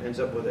entrance exam ends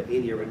up with an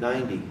 80 or a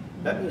 90.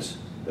 That means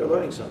they're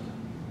learning something.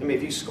 I mean,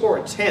 if you score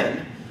a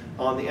 10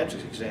 on the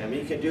entrance exam,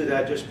 you can do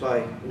that just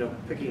by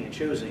picking and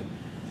choosing.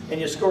 And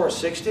you score a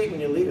 60,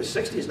 when you leave, a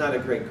 60 is not a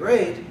great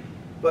grade,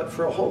 but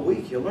for a whole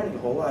week you're learning a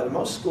whole lot. And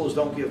most schools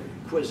don't give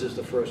quizzes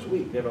the first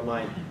week, never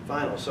mind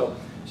finals.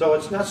 So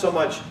it's not so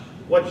much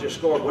what did you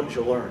score, what did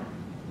you learn,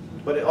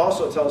 but it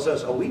also tells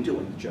us, are we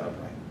doing the job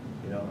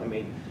right? I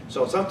mean,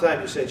 so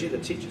sometimes you say, gee,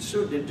 the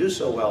student didn't do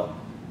so well.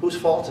 Whose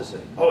fault is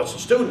it? Oh, it's the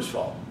student's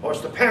fault, or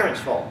it's the parent's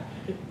fault.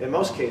 In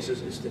most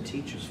cases, it's the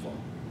teacher's fault.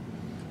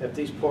 If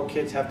these poor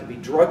kids have to be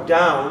drugged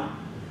down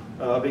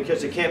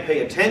because they can't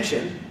pay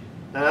attention,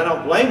 and I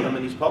don't blame them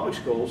in these public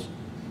schools,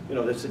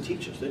 that's the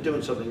teachers. They're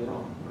doing something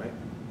wrong, right?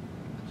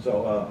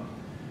 So,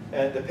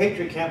 and the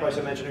Patriot Camp, as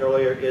I mentioned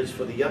earlier, is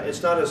for the young.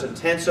 It's not as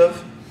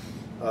intensive.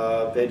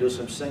 They do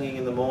some singing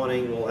in the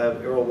morning. We'll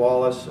have Earl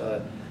Wallace.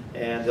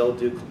 and they'll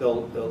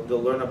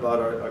learn about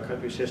our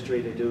country's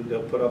history.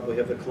 They'll put up, we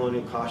have the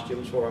colonial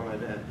costumes for them,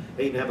 and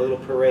they even have a little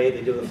parade.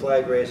 They do the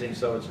flag raising,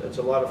 so it's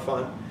a lot of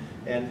fun.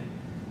 And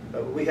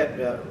we had,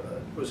 it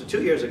was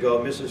 2 years ago,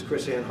 Mrs.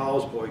 Chris Ann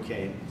Hall's boy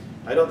came.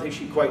 I don't think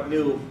she quite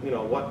knew,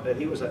 what, that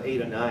he was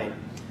 8 or 9,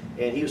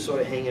 and he was sort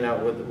of hanging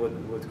out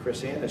with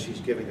Chris Ann as she's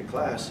giving the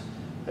class.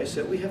 I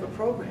said, we have a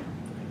program,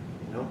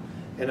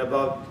 And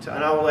about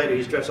an hour later,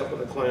 he's dressed up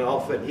with a colonial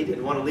outfit, and he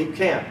didn't want to leave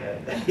camp.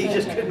 He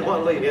just didn't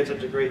want to leave. He had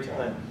such a great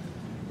time.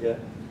 Yeah.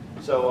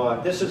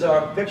 So this is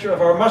our picture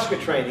of our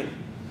musket training.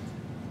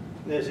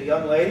 There's a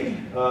young lady.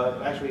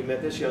 Actually, we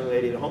met this young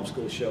lady at a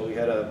homeschool show. We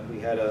had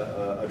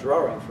a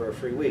drawing for a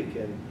free week,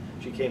 and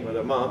she came with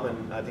her mom,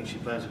 and I think she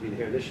plans to be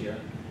here this year.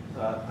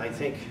 I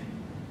think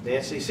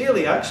Nancy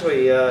Seeley,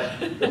 actually,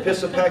 the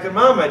pistol packing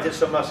mom, I did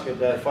some musket,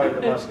 fired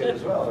the musket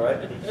as well,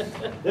 right?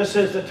 This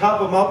is the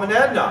top of Mount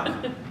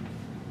Monadnock.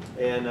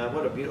 And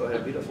what a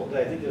beautiful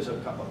day. I think there's a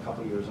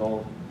couple years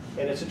old.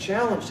 And it's a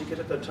challenge to get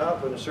at the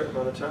top in a certain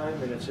amount of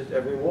time, and it's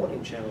a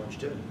rewarding challenge,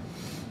 too.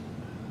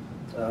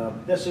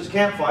 This is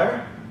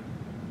campfire.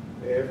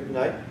 Every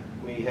night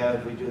we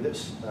do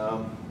this,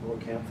 little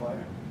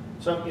campfire.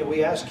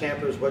 We ask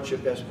campers, what's your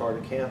best part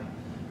of camp?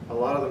 A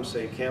lot of them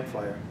say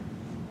campfire.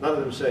 None of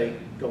them say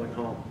going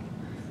home.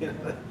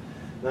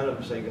 None of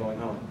them say going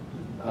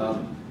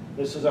home.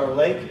 This is our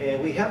lake,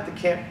 and we have the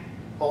camp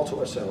all to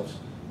ourselves.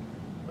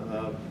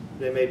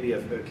 There may be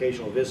an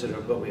occasional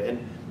visitor, but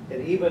and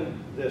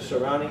even the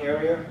surrounding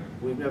area,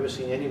 we've never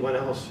seen anyone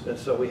else. And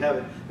so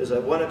there's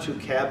 1 or 2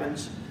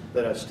 cabins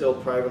that are still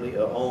privately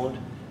owned.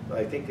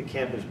 I think the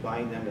camp is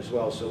buying them as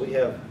well. So we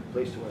have a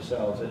place to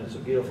ourselves, and it's a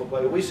beautiful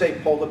place. We say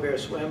polar bear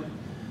swim.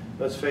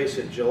 Let's face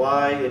it,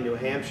 July in New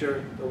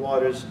Hampshire, the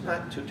water's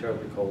not too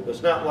terribly cold.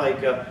 It's not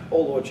like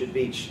Old Orchard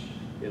Beach,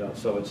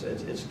 so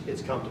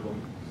it's comfortable.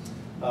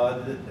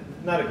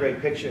 Not a great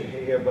picture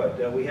here,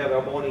 but we have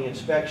our morning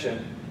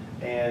inspection.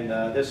 And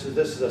this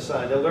is a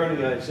sign. They're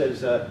learning, it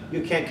says,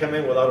 you can't come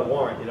in without a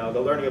warrant.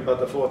 They're learning about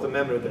the 4th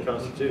Amendment of the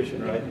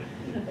Constitution, right?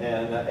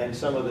 And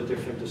some of the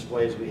different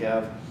displays we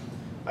have.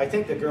 I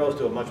think the girls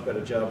do a much better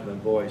job than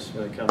boys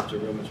when it comes to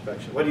room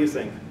inspection. What do you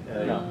think?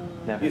 No,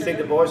 never. You think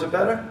the boys are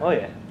better? Oh,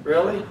 yeah.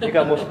 Really? You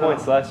got more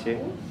points last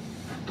year.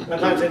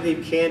 Sometimes they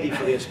leave candy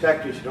for the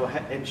inspectors,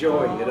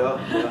 enjoy,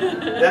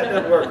 That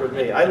doesn't work with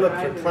me. I look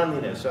for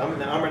cleanliness. I'm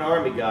an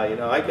Army guy,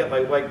 I get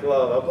my white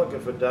glove. I'm looking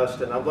for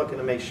dust, and I'm looking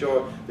to make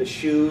sure the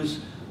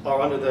shoes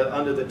are under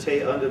the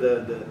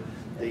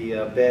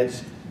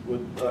beds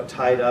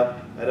tied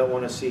up. I don't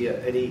want to see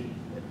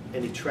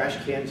any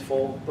trash cans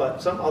full,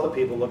 but some other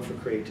people look for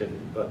creativity.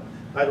 But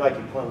I like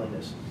the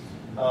cleanliness.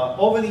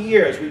 Over the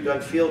years, we've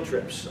done field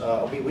trips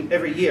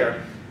every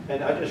year.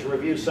 And I just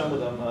reviewed some of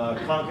them.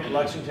 Concord,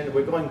 Lexington,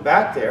 we're going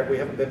back there. We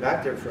haven't been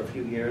back there for a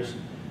few years.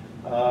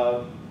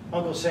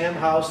 Uncle Sam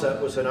House,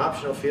 that was an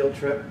optional field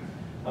trip.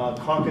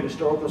 Concord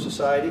Historical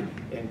Society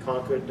in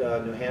Concord,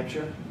 New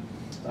Hampshire.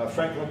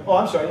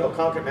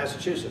 Concord,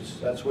 Massachusetts.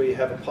 That's where you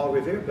have a Paul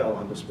Revere bell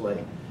on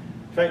display.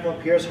 Franklin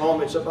Pierce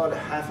home, it's about a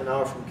half an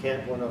hour from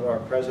camp, one of our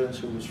presidents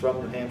who was from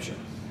New Hampshire.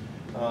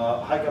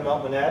 Hike on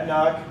Mount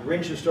Monadnock,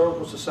 Ringe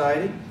Historical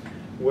Society,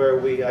 where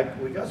we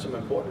got some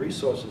important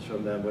resources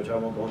from them, which I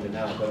won't go into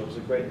now, but it was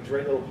a great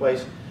little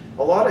place.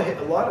 A lot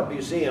of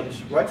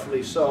museums,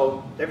 rightfully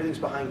so, everything's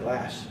behind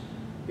glass.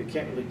 You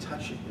can't really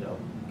touch it,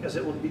 because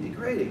it will be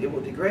degrading. It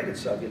will degrade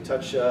itself. You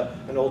touch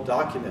an old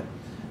document.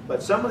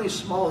 But some of these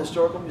small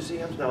historical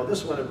museums, now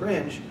this one at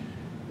Ringe,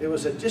 there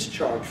was a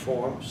discharge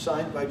form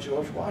signed by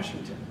George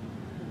Washington.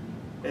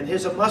 And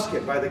here's a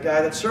musket by the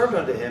guy that served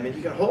under him, and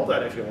you can hold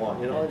that if you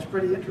want. It's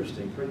pretty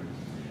interesting.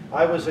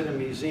 I was in a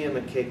museum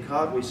in Cape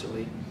Cod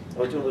recently. I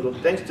was doing a little,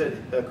 thanks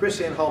to Chris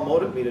Ann Hall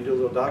motivated me to do a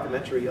little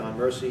documentary on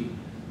Mercy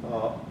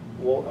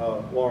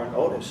Warren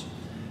Otis.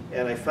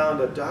 And I found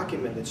a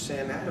document that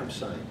Sam Adams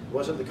signed. It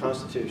wasn't the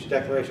Constitution,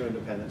 Declaration of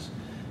Independence.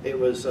 It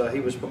was,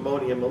 he was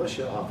promoting a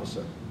militia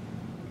officer.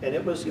 And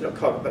it was,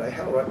 covered, but I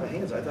held it right in my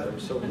hands. I thought it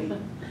was so neat,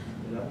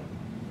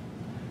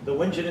 The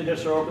Winchendon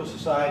Historical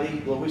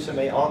Society, Louisa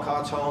May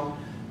Alcott's home,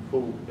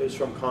 who is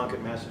from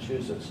Concord,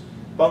 Massachusetts.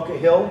 Bunker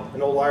Hill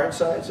in Old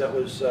Ironsides, that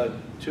was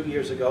 2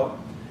 years ago.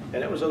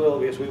 And it was a little,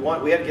 because we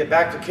had to get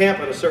back to camp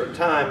at a certain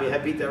time. You had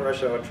to beat that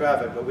rush hour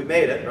traffic, but we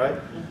made it,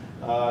 right?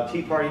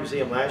 Tea Party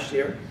Museum last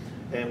year,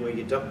 and where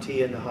you dump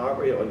tea in the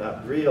harbor,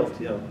 not real,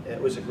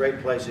 it was a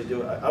great place to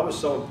do it. I was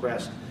so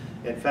impressed.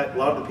 In fact, a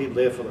lot of the people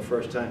there for the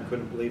first time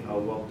couldn't believe how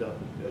well done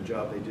a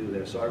job they do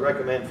there. So I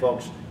recommend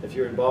folks, if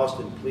you're in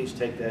Boston, please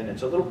take that in.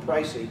 It's a little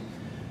pricey.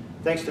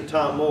 Thanks to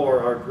Tom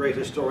Moore, our great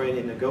historian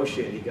and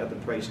negotiator, he got the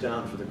price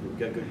down for the group,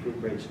 got good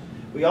group rates.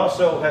 We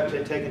also have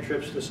taken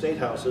trips to the state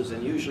houses,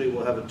 and usually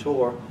we'll have a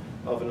tour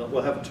of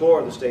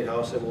the state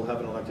house, and we'll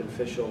have an elected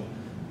official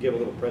give a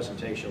little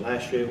presentation.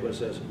 Last year it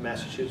was as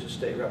Massachusetts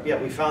state rep.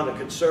 Yeah, we found a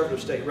conservative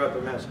state rep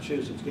in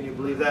Massachusetts. Can you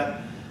believe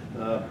that?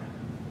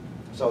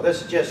 So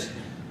this is just,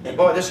 and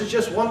boy, this is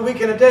just 1 week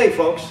and a day,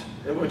 folks,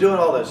 and we're doing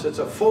all this. It's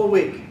a full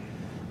week.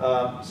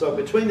 So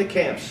between the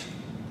camps,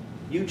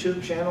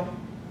 YouTube channel,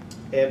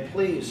 and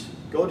please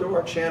go to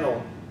our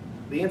channel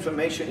the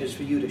information is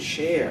for you to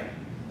share.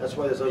 That's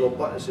why there's a little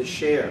button that says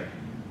share.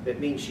 It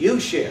means you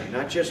share,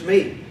 not just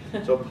me.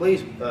 So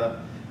please,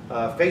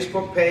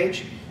 Facebook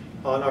page.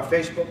 On our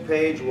Facebook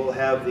page, we'll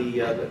have the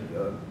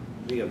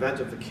event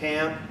of the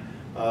camp.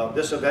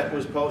 This event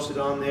was posted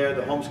on there,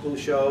 the homeschool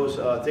shows,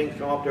 things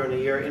come up during the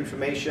year,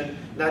 information,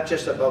 not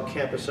just about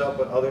camp itself,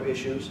 but other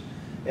issues.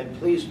 And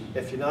please,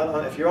 if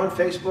you're on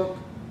Facebook,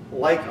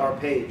 like our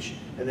page,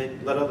 and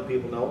then let other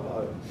people know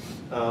about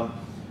it.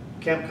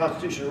 Camp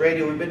Constitution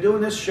Radio, we've been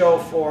doing this show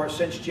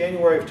since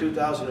January of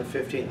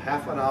 2015,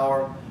 half an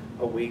hour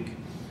a week.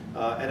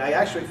 And I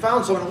actually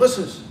found someone who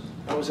listens.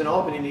 I was in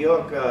Albany, New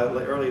York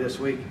early this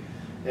week,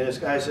 and this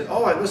guy said,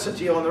 "Oh, I listened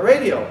to you on the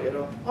radio." You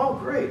know, oh,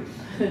 great.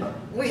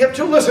 We have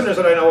 2 listeners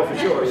that I know for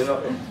sure. You know,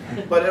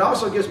 but it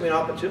also gives me an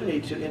opportunity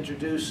to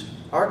introduce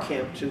our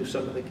camp to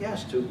some of the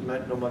guests who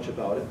might know much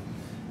about it.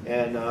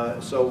 And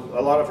so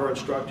a lot of our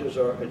instructors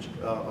are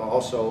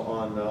also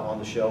on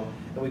the show,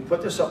 and we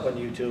put this up on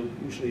YouTube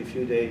usually a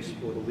few days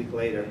or a week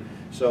later,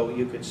 so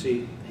you can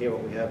hear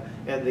what we have.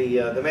 And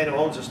the man who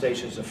owns the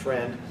station is a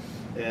friend,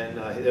 and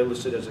they're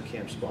listed as a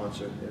camp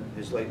sponsor.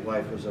 His late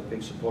wife was a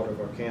big supporter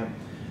of our camp.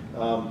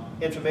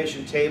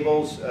 Information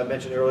tables, I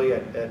mentioned earlier.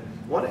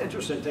 One of the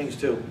interesting things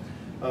too,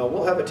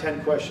 we'll have a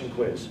 10-question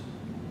quiz,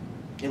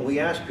 and we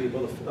ask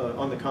people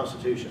on the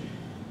Constitution.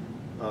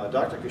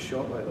 Dr.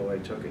 Kishore, by the way,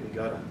 took it.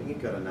 I think he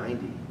got a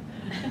 90.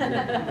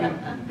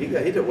 He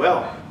did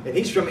well. And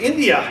he's from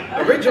India,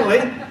 originally.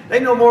 They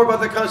know more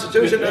about the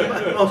Constitution than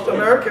most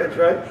Americans,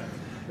 right?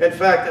 In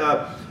fact,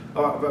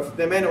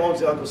 the man who owns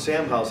the Uncle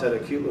Sam house had a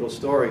cute little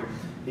story.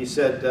 He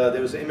said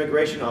there was an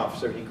immigration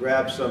officer. He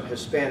grabbed some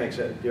Hispanics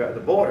at the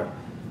border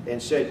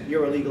and said,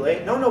 "You're illegal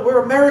alien." "No,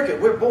 we're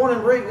American. We're born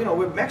and raised,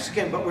 we're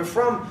Mexican, but we're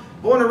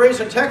born and raised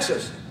in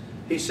Texas."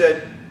 They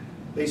said,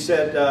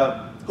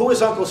 "Who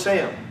is Uncle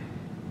Sam?"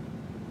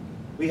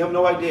 "We have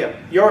no idea."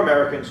 "You're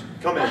Americans.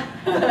 Come in."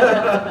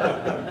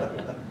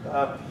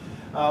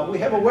 We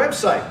have a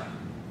website.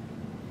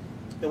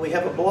 And we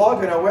have a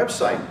blog on our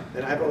website.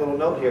 And I have a little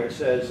note here. It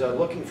says,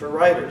 "Looking for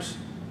writers."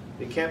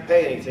 You can't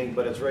pay anything,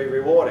 but it's very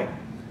rewarding.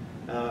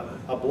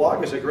 A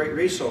blog is a great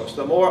resource.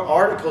 The more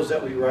articles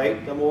that we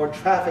write, the more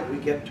traffic we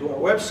get to our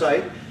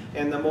website,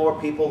 and the more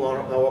people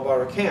know about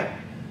our camp.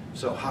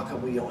 So how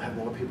come we don't have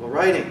more people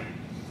writing?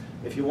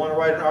 If you want to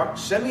write an article,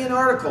 send me an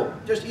article.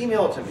 Just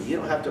email it to me. You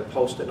don't have to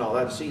post it and all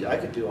that. See, I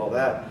could do all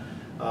that.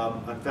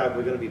 In fact,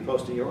 we're going to be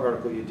posting your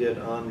article you did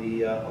on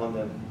the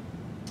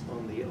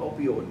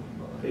opioid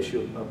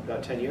issue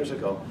about 10 years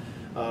ago.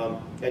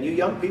 And you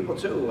young people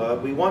too.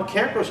 We want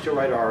campers to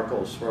write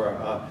articles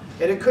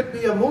and it could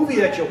be a movie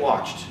that you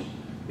watched.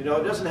 You know,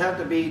 it doesn't have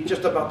to be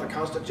just about the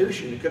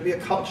Constitution. It could be a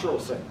cultural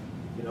thing.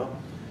 You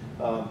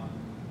know.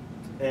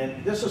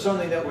 And this is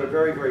something that we're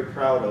very, very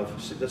proud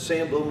of. The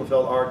Sam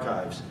Blumenfeld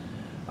Archives.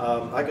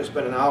 I could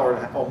spend an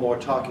hour or more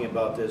talking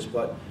about this,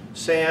 but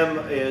Sam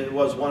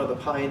was one of the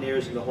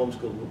pioneers in the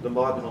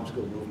modern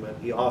homeschool movement.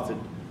 He authored,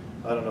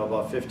 I don't know,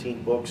 about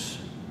 15 books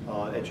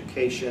on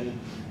education.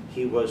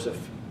 He was a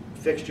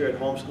fixture at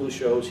homeschool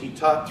shows. He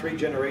taught 3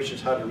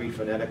 generations how to read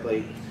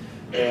phonetically,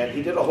 and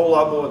he did a whole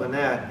lot more than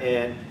that.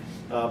 And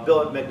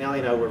Bill McNally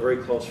and I were very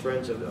close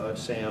friends of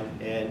Sam,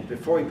 and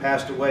before he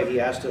passed away, he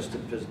asked us to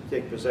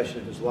take possession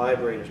of his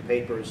library and his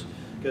papers,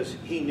 because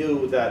he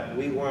knew that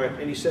we weren't,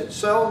 and he said,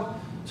 "Sell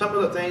some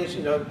of the things,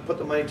 you know, put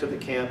the money to the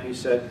camp," he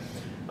said,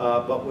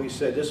 but we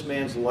said, "This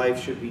man's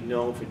life should be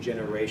known for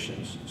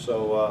generations."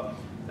 So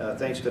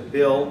thanks to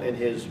Bill and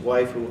his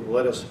wife, who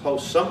let us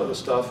post some of the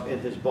stuff in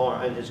his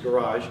barn, in his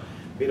garage.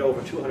 We had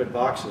over 200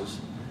 boxes.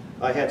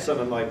 I had some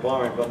in my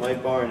barn, but my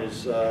barn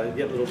is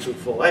getting a little too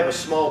full. I have a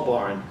small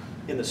barn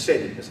in the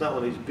city. It's not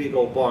one of these big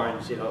old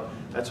barns, you know.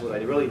 That's what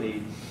I really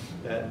need.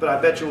 But I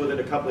bet you within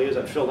a couple of years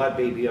I'd fill that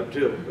baby up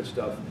too with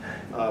stuff.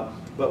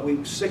 But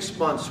 6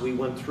 months we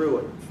went through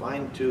it,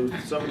 fine-tuned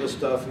some of the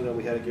stuff. You know,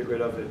 we had to get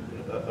rid of it.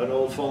 An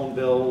old phone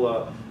bill,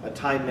 a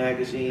Time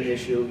magazine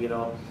issue. You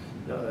know,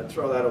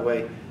 throw that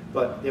away.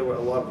 But there were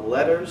a lot of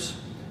letters.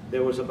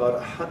 There was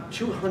about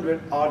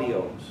 200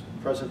 audios,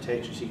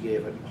 presentations he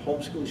gave at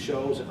homeschool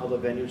shows and other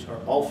venues, or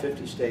all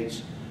 50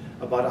 states.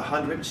 About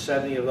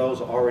 170 of those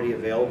are already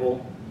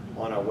available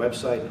on our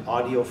website in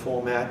audio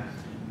format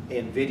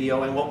and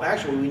video. And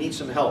actually, we need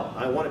some help.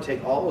 I want to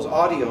take all those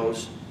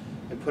audios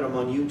and put them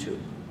on YouTube.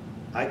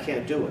 I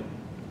can't do it.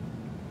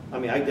 I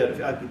mean, I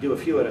could do a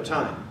few at a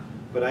time,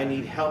 but I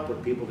need help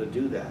with people to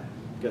do that,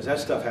 because that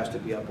stuff has to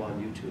be up on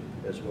YouTube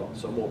as well,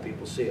 so more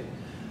people see it.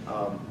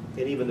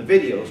 And even the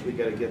videos, we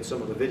got to get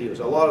some of the videos.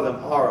 A lot of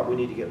them are. We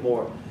need to get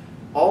more.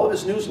 All of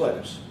his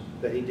newsletters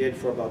that he did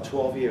for about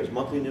 12 years,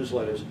 monthly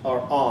newsletters, are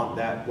on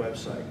that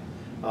website.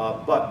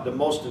 But the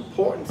most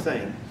important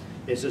thing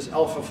is this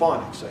Alpha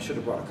Phonics. I should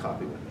have brought a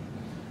copy with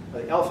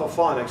me. Alpha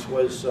Phonics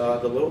was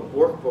the little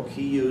workbook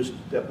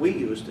that we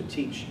used to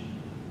teach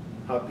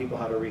people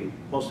how to read,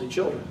 mostly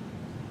children.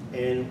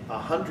 And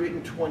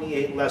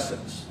 128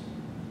 lessons.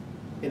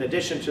 In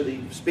addition to the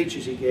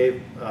speeches he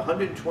gave,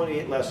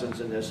 128 lessons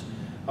in this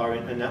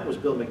and that was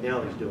Bill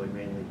McNally's doing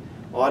mainly,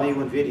 audio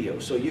and video.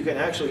 So you can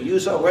actually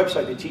use our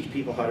website to teach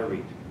people how to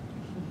read,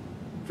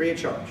 free of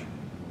charge.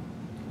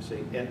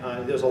 See,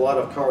 and there's a lot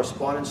of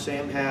correspondence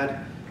Sam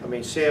had. I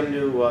mean, Sam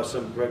knew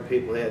some great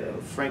people. He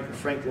had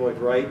Frank Lloyd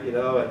Wright, you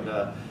know,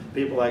 and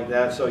people like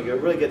that. So you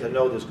really get to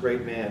know this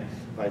great man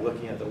by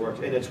looking at the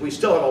work. And we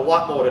still have a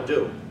lot more to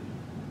do.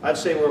 I'd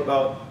say we're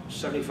about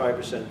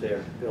 75%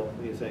 there, Bill.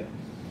 What do you think?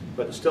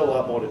 But there's still a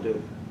lot more to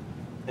do.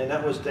 And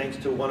that was thanks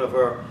to one of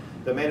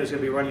the man who's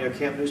going to be running our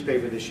camp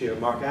newspaper this year,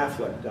 Mark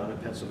Affleck, down in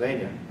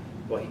Pennsylvania.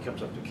 Well, he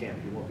comes up to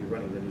camp. He won't be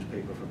running the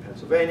newspaper from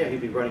Pennsylvania. He'll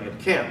be running at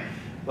camp.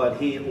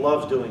 But he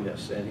loves doing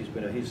this, and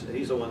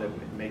he's the one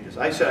that made this.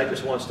 I said I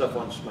just want stuff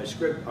on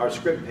our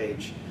script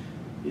page.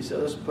 He said,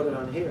 let's put it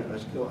on here.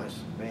 Let's go. I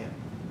said, man,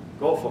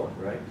 go for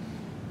it, right?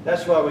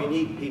 That's why we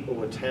need people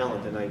with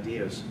talent and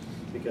ideas,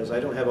 because I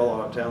don't have a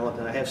lot of talent,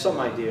 and I have some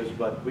ideas,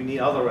 but we need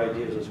other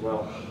ideas as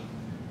well.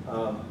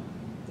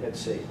 Let's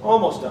see,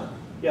 almost done.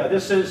 Yeah,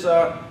 this is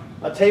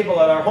a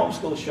table at our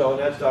homeschool show.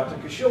 That's Dr.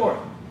 Kishore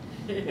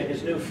and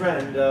his new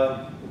friend,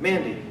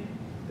 Mandy,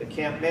 the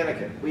camp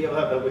mannequin. We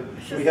have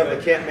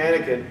the camp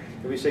mannequin,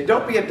 and we say,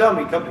 don't be a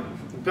dummy, come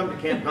to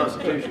Camp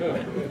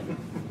Constitution.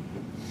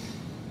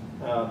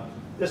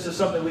 This is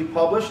something we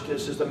published.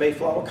 This is the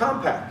Mayflower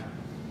Compact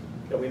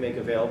that we make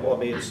available. I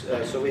mean,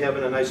 so we have it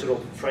in a nice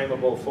little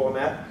frameable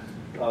format.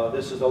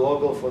 This is the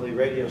logo for the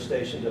radio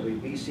station,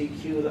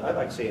 WBCQ. I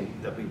like saying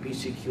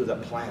WBCQ, the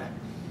planet.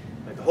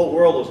 Like the whole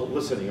world is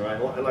listening,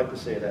 right? I like to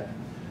say that.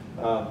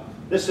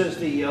 This is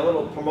the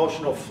little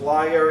promotional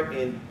flyer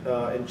in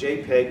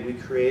JPEG we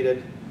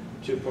created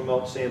to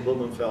promote Sam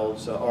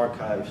Blumenfeld's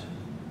archives.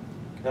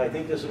 And I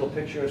think this little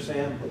picture of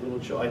Sam, a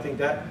little show, I think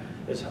that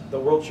is, the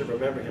world should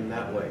remember him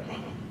that way.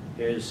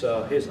 His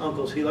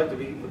uncles, he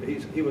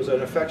was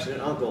an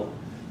affectionate uncle.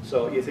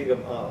 So you think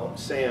of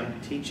Sam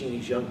teaching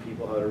these young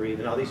people how to read.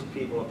 And now these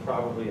people are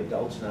probably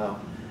adults now,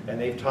 and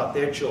they've taught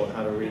their children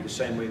how to read the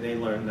same way they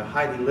learn. They're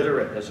highly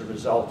literate as a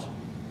result.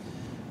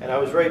 And I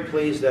was very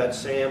pleased that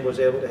Sam was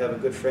able to have a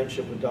good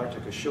friendship with Dr.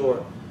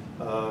 Kishore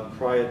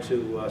prior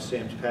to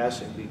Sam's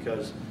passing,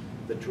 because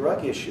the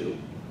drug issue,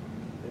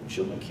 if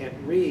children can't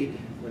read,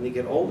 when they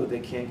get older, they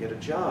can't get a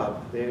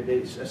job.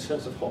 There's a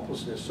sense of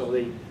hopelessness, so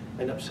they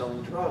end up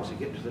selling drugs. They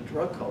get into the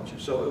drug culture.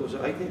 So it was,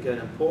 I think, an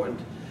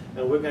important,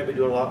 and we're going to be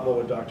doing a lot more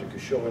with Dr.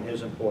 Kishore and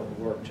his important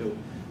work too.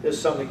 There's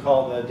something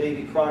called the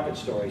Davy Crockett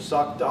story,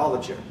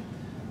 Sockdology,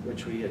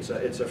 which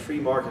it's a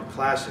free market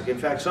classic. In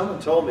fact, someone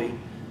told me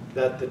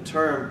that the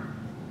term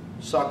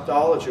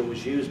Sockdology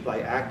was used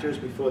by actors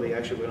before they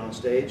actually went on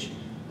stage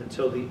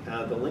until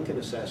the Lincoln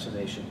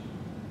assassination,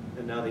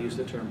 and now they use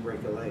the term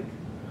break a leg.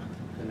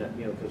 And that,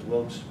 you know, because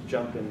Wilkes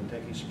jumped and I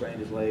think he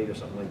sprained his leg or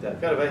something like that.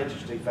 Kind of an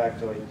interesting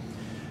factoid.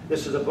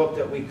 This is a book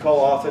that we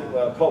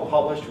co-authored,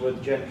 co-published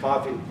with Jen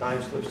Coffey,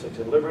 Dimes, Lipsticks,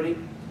 and Liberty.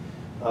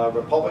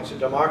 Republics and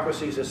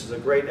Democracies. This is a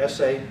great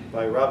essay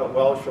by Robert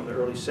Welch from the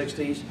early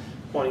 60s,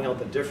 pointing out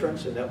the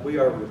difference in that we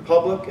are a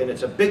republic, and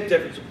it's a big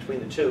difference between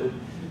the two.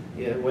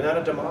 Yeah, we're not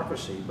a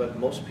democracy, but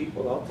most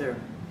people out there,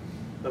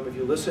 some of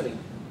you listening,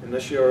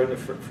 unless you're in the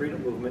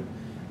freedom movement,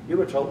 you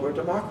were told we're a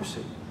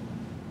democracy.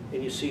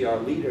 And you see our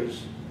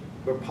leaders,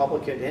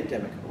 Republican and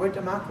Democrat. We're a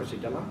democracy,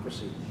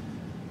 democracy.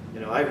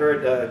 You know, I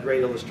heard a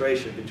great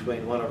illustration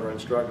between one of our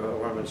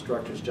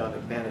instructors, John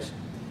McManus.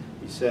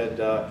 He said,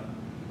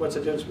 what's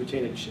the difference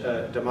between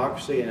a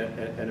democracy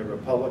and a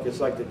republic? It's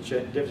like the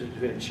difference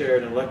between a chair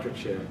and an electric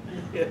chair.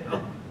 You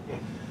know?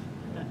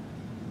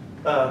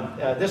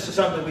 This is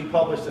something we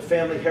published, the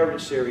Family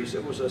Heritage Series.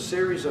 It was a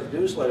series of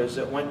newsletters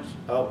that went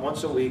out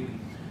once a week,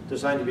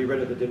 designed to be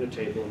rid of the dinner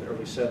table in the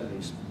early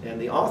 70s. And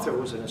the author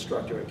was an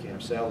instructor at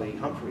camp, Sally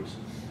Humphreys.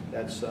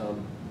 That's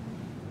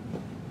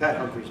Pat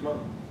Humphrey's mom,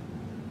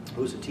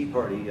 who's a Tea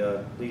Party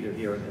leader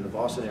here in the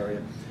Boston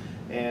area.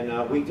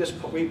 And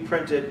we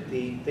printed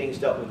the things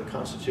dealt with the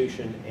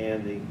Constitution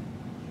and the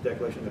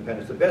Declaration of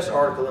Independence. The best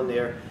article in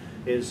there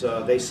is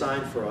they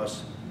signed for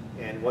us,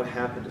 and what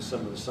happened to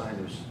some of the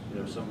signers. You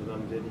know, some of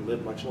them didn't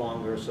live much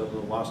longer, some of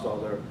them lost all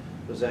their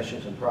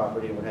possessions and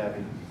property and what have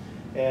you.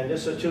 And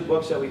this are two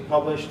books that we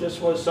published. This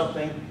was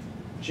something,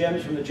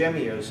 Gems from the Gem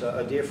Years.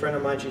 A dear friend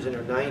of mine, she's in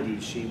her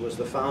 90s. She was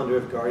the founder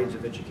of Guardians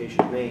of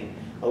Education Maine,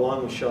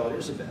 along with Charlotte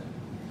Isabel.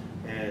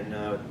 And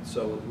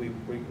so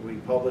we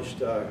published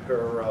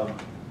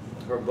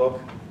her book,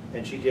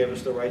 and she gave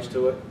us the rights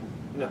to it.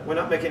 No, we're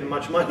not making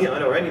much money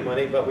on it or any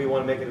money, but we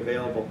want to make it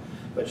available.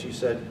 But she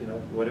said, you know,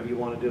 whatever you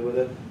want to do with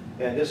it.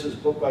 And this is a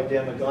book by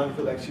Dan McGonigal,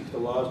 who executes the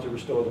laws to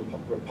restore the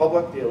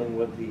Republic, dealing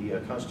with the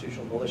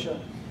constitutional militia.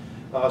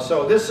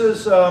 So this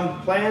is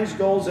plans,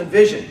 goals, and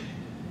vision.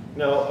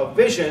 Now, a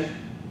vision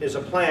is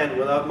a plan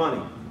without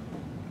money,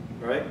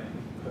 right?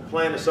 A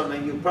plan is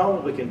something you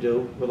probably can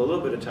do with a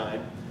little bit of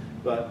time,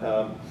 but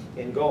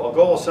a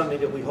goal is something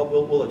that we hope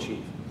we'll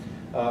achieve.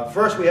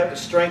 First, we have to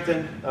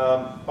strengthen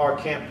our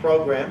camp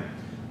program,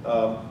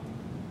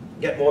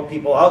 get more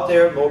people out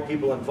there, more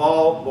people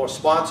involved, more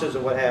sponsors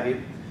and what have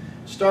you.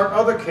 Start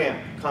other camp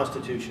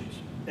constitutions.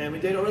 And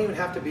they don't even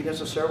have to be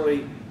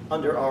necessarily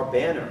under our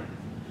banner.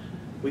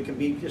 We can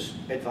be just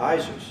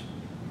advisors.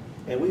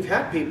 And we've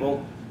had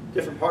people,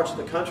 different parts of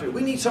the country,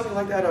 we need something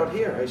like that out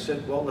here. I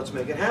said, well, let's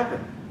make it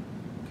happen.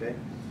 Okay.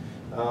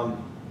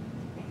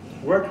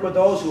 Worked with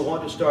those who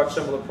want to start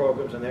similar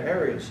programs in their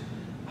areas.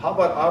 How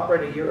about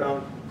operate a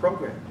year-round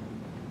program?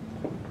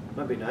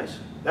 That'd be nice.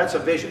 That's a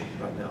vision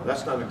right now.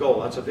 That's not a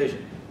goal, that's a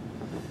vision.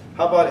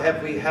 How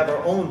about we have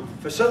our own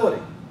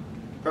facility,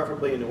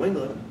 preferably in New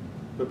England,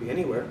 could be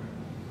anywhere.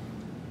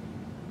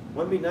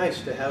 Wouldn't it be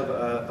nice to have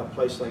a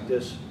place like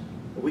this?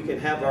 We can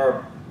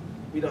have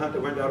we don't have to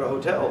rent out a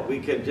hotel. We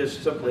can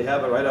just simply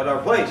have it right at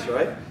our place,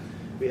 right?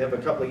 We have a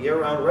couple of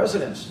year-round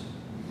residents,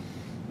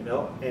 you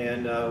know,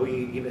 and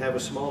we even have a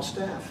small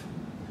staff.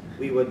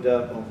 We would,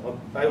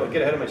 I don't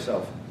get ahead of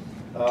myself,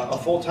 a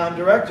full-time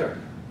director.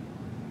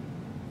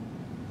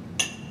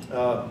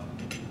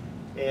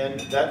 And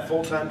that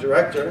full-time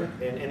director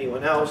and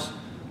anyone else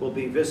will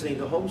be visiting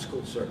the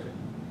homeschool circuit.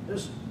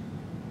 There's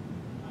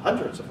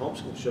hundreds of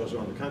homeschool shows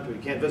around the country.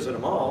 You can't visit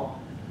them all,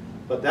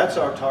 but that's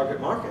our target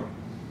market.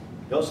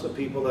 Those are the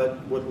people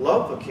that would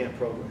love the camp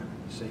program,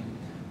 you see.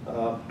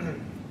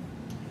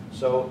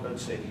 So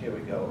let's see, here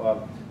we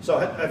go. So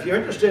if you're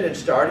interested in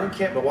starting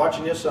camp or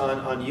watching this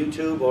on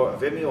YouTube or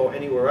Vimeo or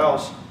anywhere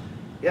else,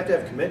 you have to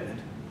have commitment.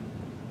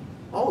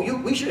 Oh,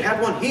 we should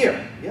have one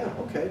here. Yeah,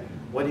 okay.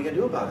 What are you going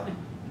to do about it?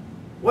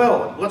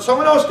 Well, let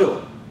someone else do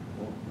it.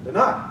 Well, they're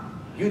not.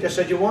 You just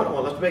said you want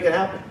one. Let's make it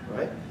happen,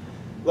 right?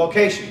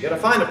 Location. You got to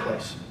find a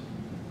place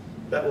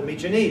that will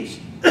meet your needs.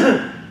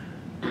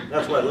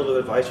 That's why a little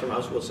advice from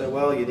us will say,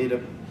 well,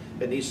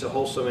 it needs to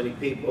hold so many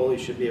people. You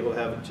should be able to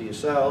have it to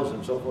yourselves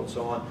and so forth and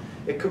so on.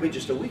 It could be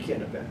just a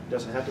weekend event. It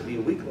doesn't have to be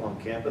a week-long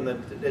camp. And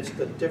it's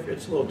a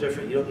little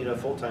different. You don't need a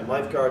full-time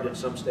lifeguard in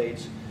some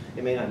states.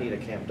 You may not need a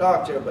camp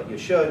doctor, but you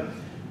should.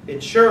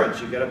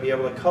 Insurance, you've got to be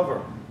able to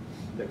cover.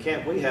 The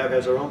camp we have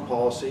has our own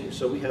policy,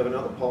 so we have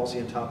another policy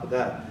on top of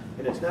that.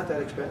 And it's not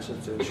that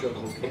expensive to insure the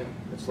whole camp.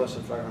 It's less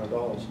than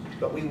 $500.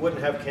 But we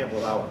wouldn't have camp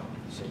without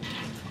it, see.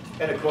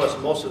 And of course,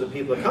 most of the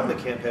people that come to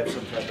camp have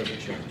some type of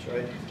insurance,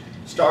 right?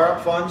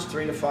 Startup funds,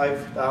 $3,000 to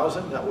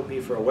 $5,000. That would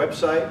be for a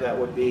website. That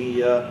would be,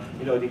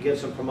 you know, to get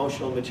some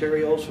promotional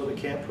materials for the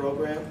camp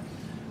program.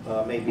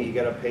 Maybe you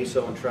got to pay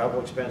some travel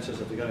expenses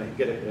if you're going to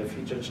get a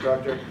featured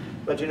instructor.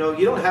 But you know,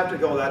 you don't have to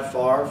go that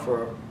far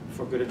for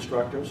good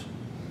instructors.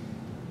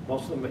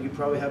 Most of them, you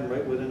probably have them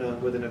right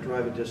within a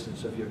driving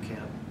distance of your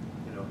camp.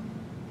 You know,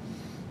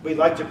 we'd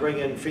like to bring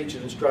in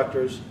featured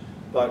instructors,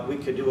 but we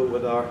could do it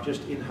with our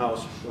just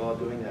in-house while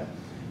doing that.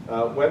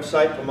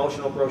 Website,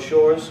 promotional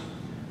brochures,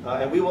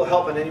 and we will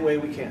help in any way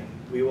we can.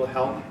 We will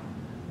help.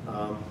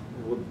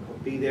 We'll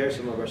be there.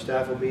 Some of our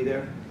staff will be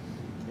there.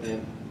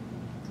 And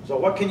so,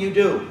 what can you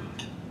do?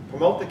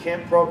 Promote the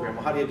camp program.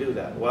 Well, how do you do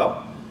that?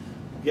 Well,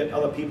 get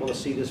other people to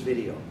see this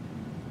video.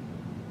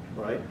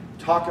 Right?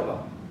 Talk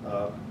about.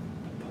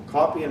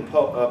 Copy and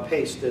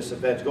paste this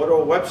event. Go to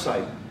a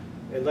website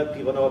and let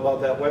people know about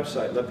that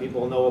website. Let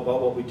people know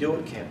about what we do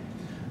at camp.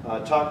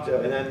 And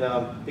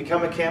then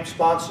become a camp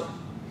sponsor.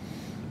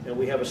 And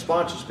we have a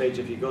sponsors page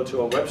if you go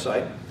to our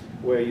website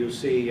where you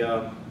see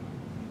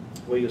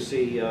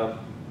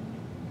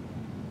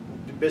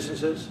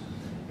businesses,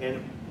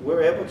 and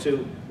we're able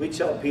to. We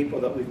tell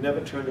people that we've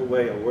never turned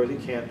away a worthy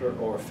camper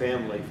or a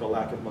family for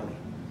lack of money.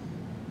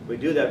 We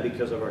do that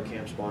because of our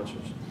camp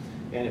sponsors.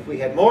 And if we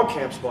had more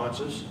camp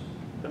sponsors,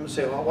 then we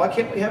say, well, why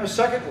can't we have a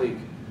second week?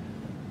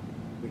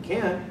 We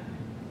can.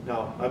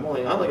 Now, I'm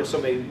only got so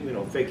many,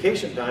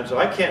 vacation time, so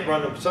I can't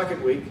run the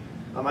second week.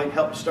 I might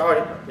help start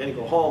it, then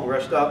go home,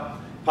 rest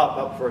up, pop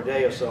up for a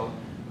day or so.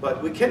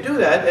 But we can do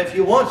that if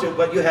you want to,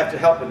 but you have to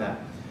help in that.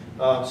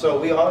 So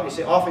we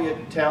obviously offer you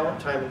talent,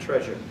 time, and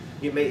treasure.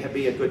 You may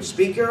be a good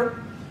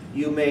speaker.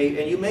 You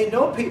may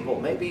know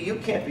people. Maybe you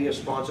can't be a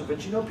sponsor,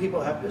 but you know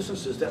people have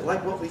businesses that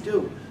like what we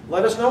do.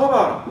 Let us know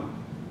about them.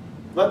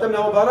 Let them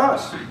know about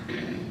us.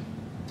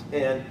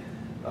 And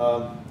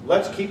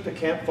let's keep the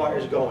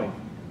campfires going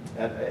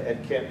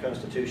at Camp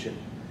Constitution.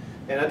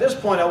 And at this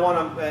point, I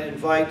want to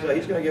invite,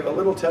 he's going to give a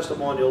little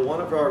testimonial.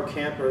 One of our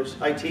campers,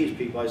 I tease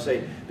people, I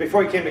say,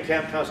 before he came to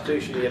Camp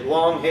Constitution, he had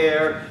long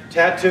hair,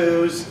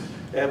 tattoos,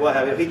 and what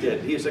have you. He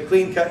did. He's a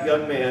clean-cut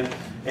young man,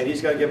 and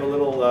he's going to give a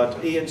little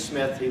to Ian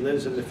Smith. He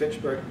lives in the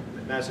Fitchburg,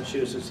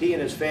 Massachusetts. He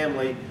and his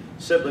family,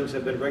 siblings,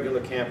 have been regular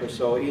campers,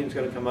 so Ian's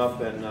going to come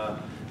up and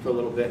for a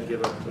little bit and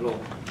give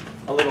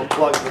a little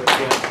plug for the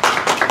camp.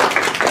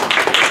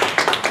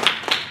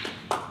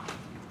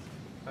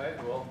 All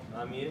right, well,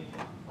 I'm Ian.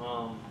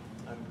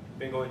 I've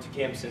been going to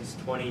camp since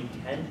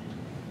 2010,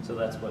 so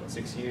that's what,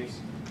 6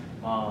 years.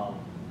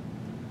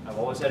 I've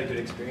always had a good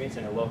experience,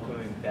 and I love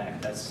coming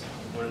back. That's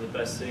one of the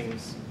best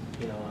things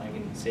I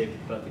can say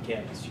about the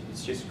camp.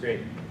 It's just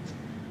great.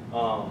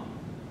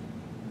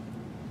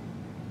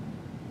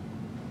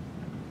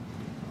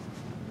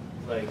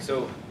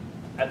 So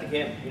at the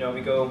camp,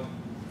 we go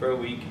for a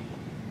week.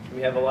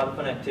 We have a lot of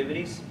fun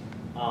activities.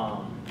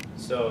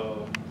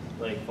 So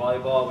like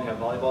volleyball, we have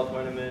volleyball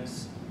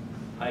tournaments,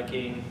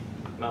 hiking,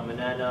 Mount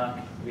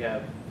Monadnock, we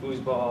have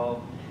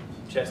foosball,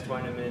 chess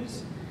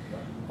tournaments.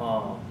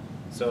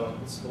 So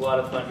it's a lot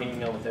of fun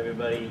hanging out with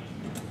everybody.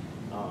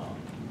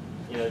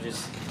 you know,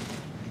 just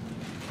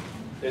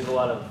there's a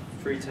lot of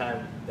free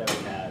time that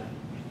we have,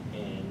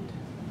 and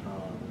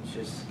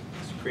it's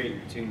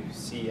great to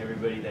see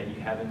everybody that you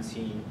haven't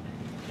seen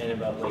in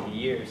about like a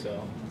year or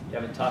so. You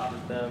haven't talked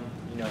with them,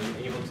 you know,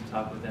 you're able to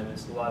talk with them.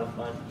 It's a lot of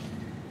fun.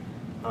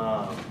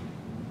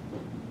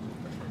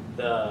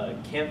 The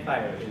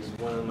campfire is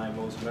one of my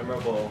most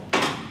memorable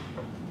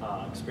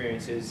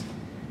experiences.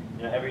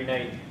 You know, every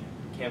night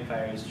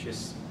campfire is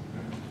just,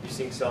 you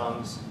sing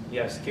songs,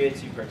 you have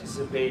skits, you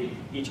participate,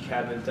 each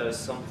cabin does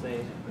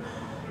something,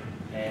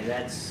 and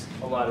that's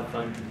a lot of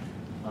fun.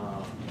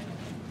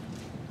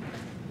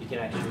 You can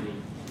actually,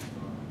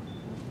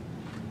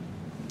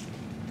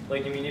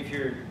 like, I mean, if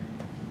you're,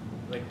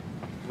 like,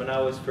 when I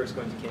was first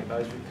going to camp, I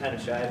was kind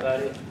of shy about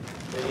it,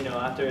 but, you know,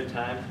 after a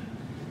time,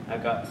 I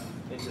got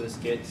into the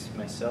skits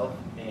myself,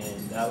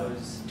 and that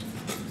was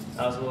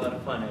a lot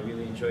of fun. I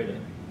really enjoyed it.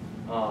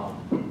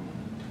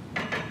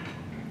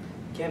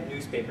 Camp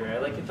newspaper, I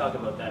like to talk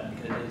about that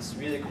because it's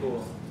really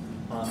cool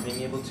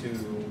being able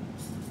to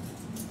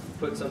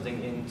put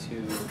something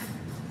into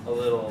a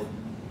little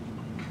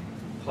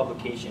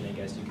publication, I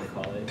guess you could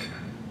call it,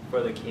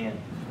 for the camp.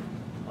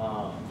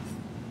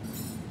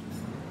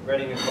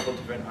 Writing a couple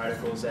different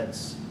articles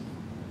that's,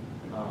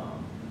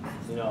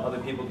 you know, other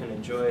people can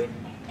enjoy,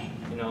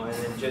 you know, and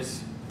then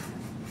just,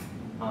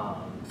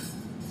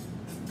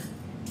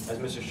 as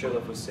Mr.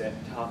 Shurtleff was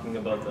talking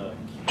about the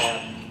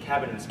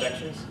cabin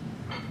inspections,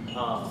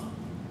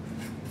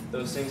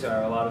 those things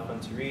are a lot of fun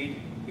to read.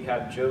 We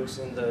have jokes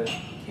in the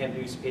camp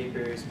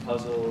newspapers,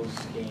 puzzles,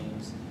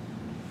 games,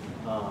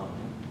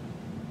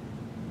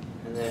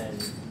 and then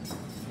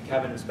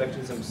cabin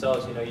inspections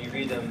themselves, you know, you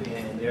read them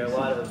and there are a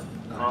lot of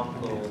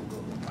comical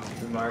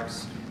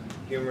remarks,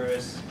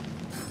 humorous,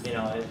 you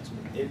know,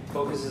 it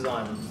focuses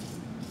on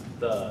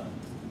the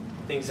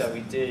things that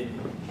we did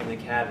in the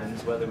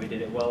cabins, whether we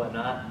did it well or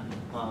not,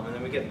 and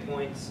then we get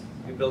points.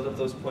 We build up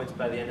those points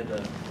by the end of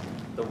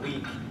the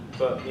week,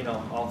 but, you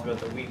know, all throughout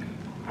the week,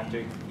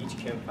 after each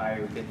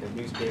campfire, we get the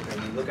newspaper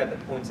and we look at the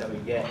points that we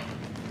get,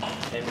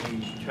 and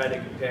we try to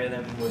compare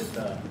them with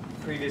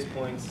previous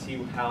points, see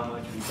how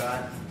much we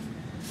got.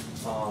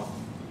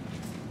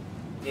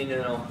 And, you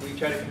know, we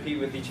try to compete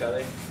with each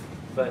other,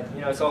 but,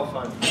 you know, it's all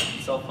fun.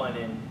 It's all fun,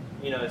 and,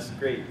 you know, it's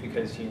great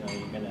because, you know,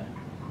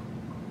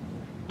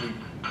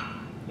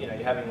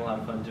 you're having a lot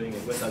of fun doing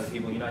it with other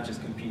people. You're not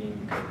just competing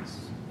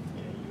because,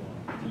 you know, you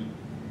want to compete.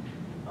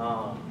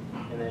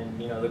 And then,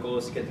 you know, the goal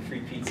is to get the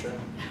free pizza.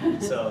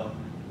 So,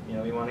 you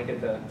know, we want to get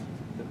the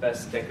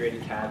best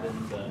decorated cabin,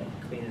 the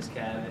cleanest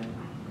cabin.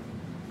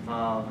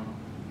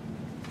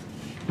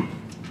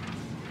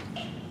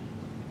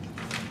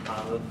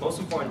 The most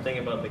important thing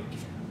about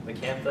the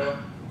camp, though,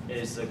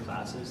 is the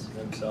classes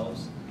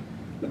themselves.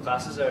 The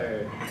classes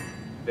are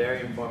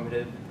very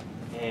informative,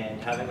 and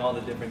having all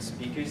the different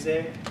speakers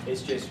there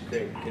is just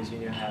great because, you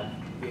know,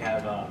 we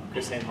have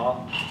Kristen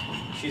Hall.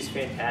 She's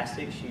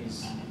fantastic.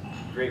 She's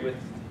great with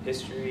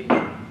history. You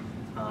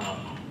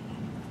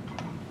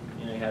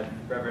know, you have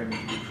Reverend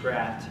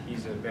Kraft.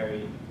 He's a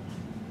very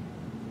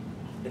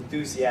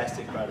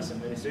enthusiastic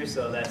Protestant minister,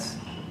 so that's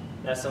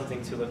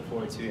something to look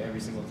forward to every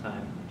single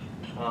time.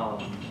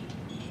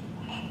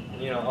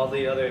 You know, all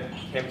the other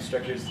camp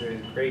instructors, they're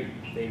great.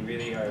 They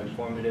really are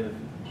informative.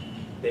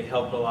 They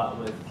help a lot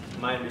with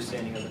my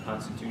understanding of the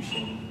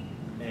Constitution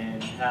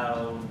and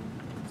how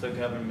the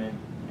government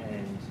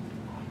and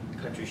the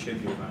country should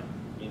be run,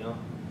 you know?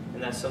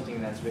 And that's something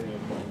that's really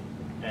important.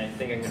 And I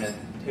think I'm going to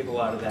take a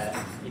lot of that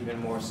even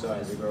more so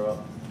as I grow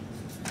up.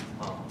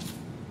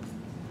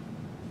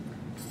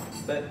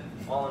 But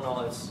all in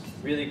all, it's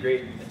really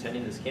great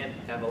attending this camp.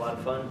 I have a lot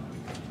of fun.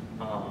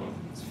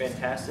 It's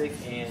fantastic,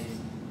 and,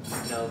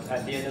 you know,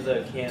 at the end of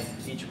the camp,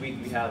 each week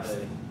we have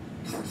a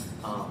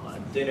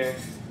dinner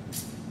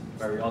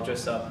where we all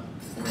dress up,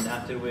 and then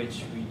after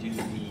which we do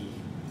the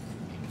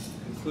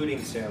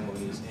concluding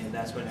ceremonies, and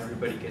that's when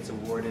everybody gets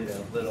awarded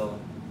a little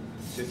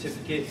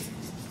certificate.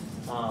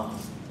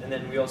 And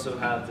then we also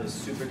have the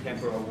Super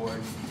Camper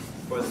Award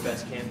for the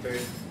best camper,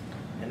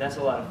 and that's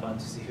a lot of fun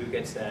to see who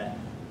gets that.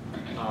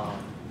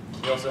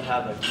 We also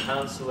have a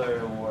counselor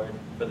award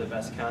for the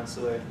best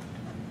counselor,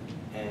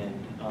 and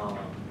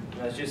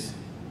that's just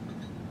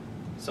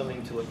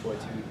something to look forward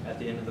to at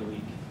the end of the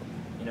week.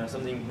 You know,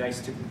 something nice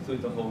to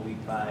conclude the whole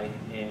week by,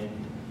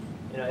 and,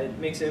 you know, it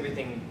makes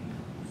everything,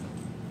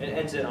 it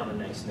ends it on a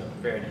nice note,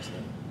 a very nice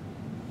note.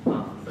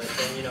 But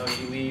then, you know,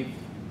 you leave,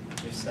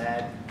 you're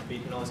sad, but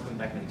you can always come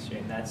back next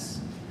year, and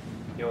that's,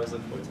 you always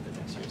look forward to the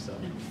next year, so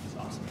it's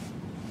awesome.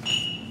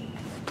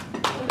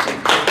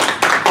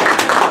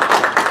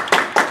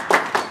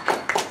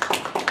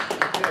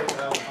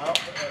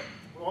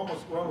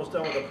 We're almost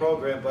done with the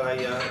program, but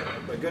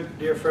a good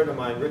dear friend of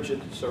mine,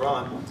 Richard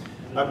Seron.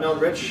 I've known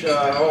Rich,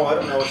 I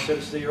don't know,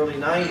 since the early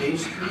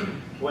 90s,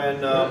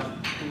 when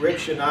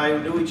Rich and I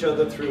knew each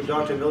other through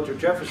Dr. Mildred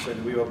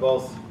Jefferson. We were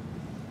both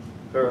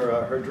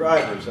her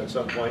drivers at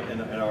some point in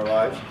our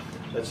lives.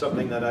 That's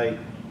something that I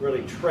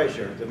really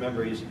treasure, the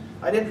memories.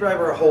 I didn't drive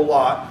her a whole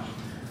lot,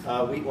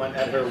 we went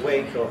at her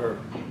wake or her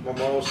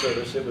memorial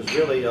service. It was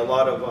really a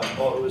lot of,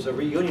 it was a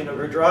reunion of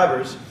her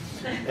drivers.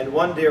 And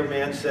one dear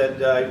man said,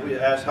 we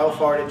asked, how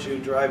far did you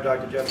drive,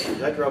 Dr.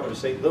 Jefferson? I drove her to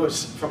St.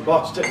 Louis from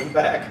Boston and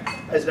back.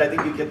 I said, I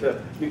think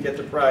you get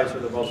the prize for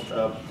the most.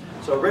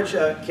 So Rich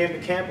came to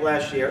camp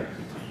last year,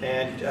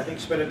 and I think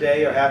spent a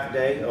day or half a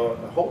day or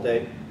a whole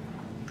day,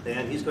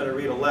 and he's going to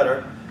read a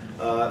letter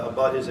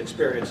about his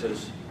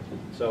experiences.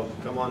 So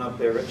come on up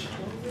there, Rich.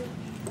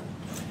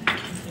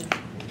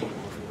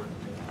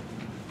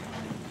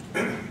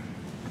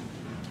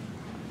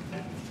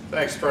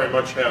 Thanks very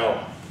much,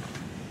 Hal.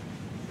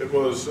 It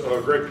was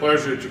a great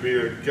pleasure to be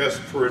a guest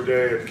for a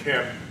day at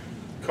Camp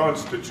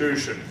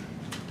Constitution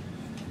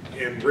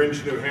in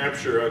Ringe, New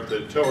Hampshire at the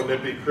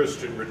Towanipi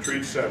Christian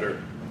Retreat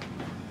Center.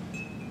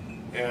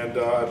 And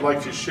I'd like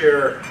to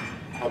share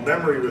a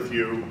memory with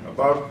you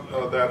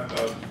about that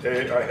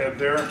day I had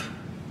there.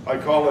 I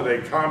call it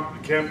a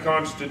Camp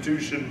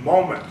Constitution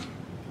moment.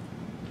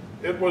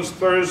 It was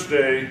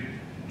Thursday,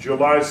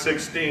 July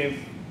 16th,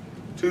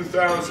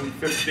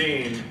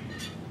 2015.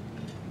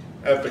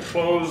 At the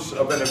close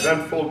of an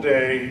eventful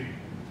day,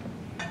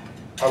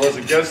 I was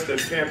a guest at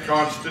Camp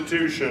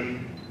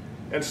Constitution,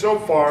 and so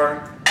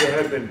far there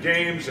had been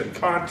games and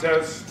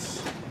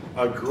contests,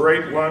 a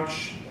great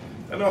lunch,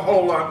 and a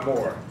whole lot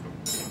more.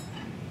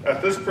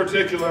 At this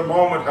particular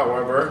moment,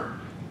 however,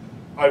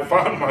 I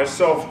found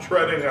myself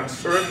treading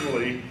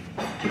uncertainly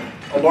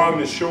along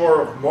the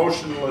shore of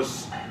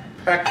motionless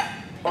Peck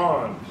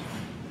Pond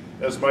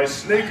as my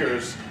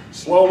sneakers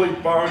slowly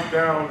bogged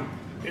down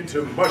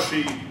into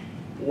mushy,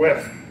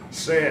 wet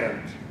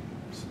sand.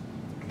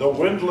 The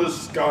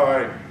windless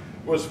sky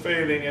was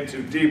fading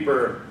into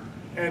deeper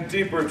and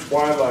deeper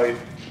twilight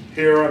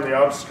here on the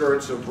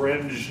outskirts of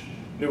Ringe,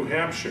 New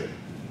Hampshire.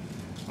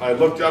 I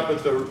looked up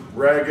at the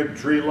ragged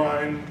tree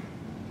line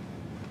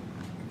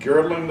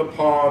girdling the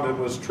pond and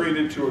was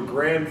treated to a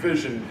grand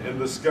vision in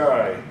the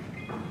sky.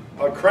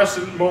 A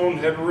crescent moon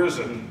had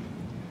risen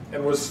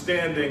and was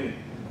standing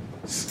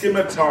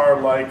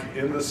scimitar-like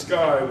in the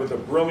sky with a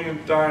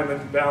brilliant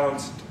diamond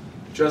balanced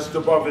just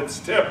above its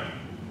tip.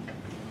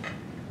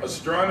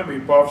 Astronomy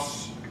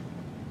buffs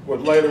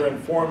would later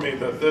inform me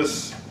that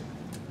this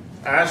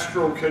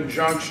astral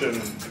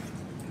conjunction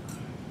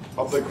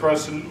of the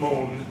crescent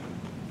moon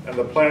and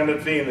the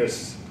planet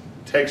Venus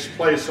takes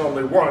place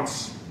only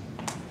once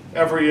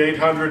every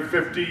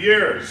 850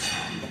 years.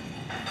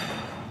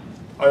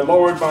 I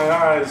lowered my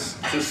eyes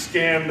to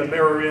scan the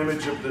mirror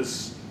image of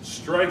this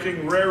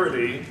striking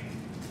rarity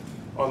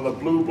on the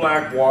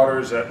blue-black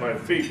waters at my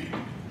feet.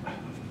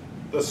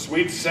 The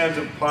sweet scent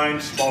of pine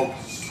smoke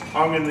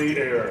hung in the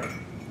air.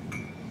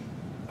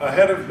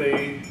 Ahead of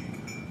me,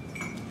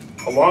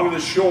 along the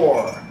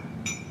shore,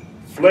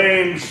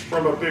 flames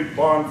from a big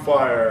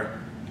bonfire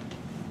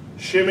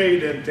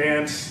shimmied and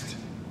danced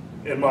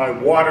in my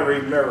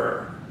watery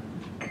mirror.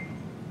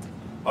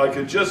 I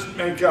could just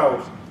make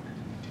out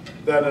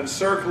that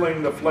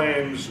encircling the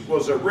flames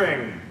was a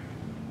ring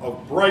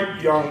of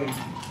bright young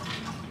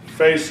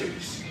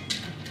faces.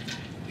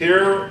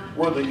 Here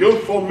were the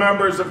youthful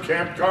members of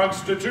Camp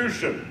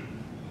Constitution,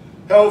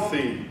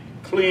 healthy,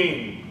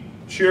 clean,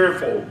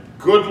 cheerful,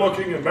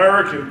 good-looking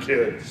American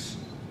kids,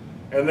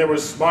 and they were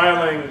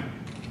smiling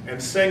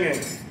and singing.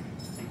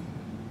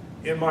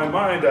 In my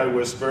mind, I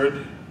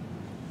whispered,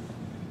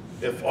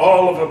 if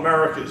all of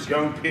America's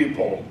young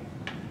people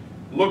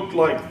looked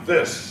like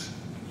this,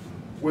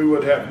 we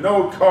would have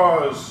no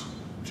cause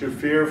to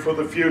fear for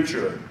the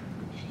future.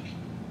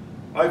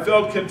 I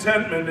felt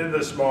contentment in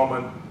this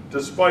moment,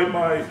 despite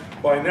my,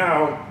 by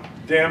now,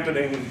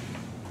 dampening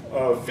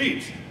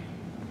feet.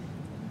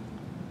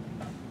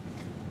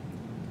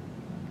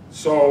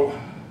 So,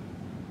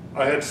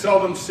 I had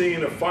seldom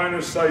seen a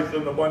finer sight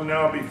than the one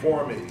now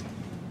before me.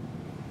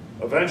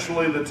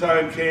 Eventually, the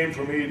time came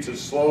for me to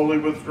slowly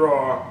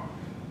withdraw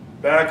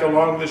back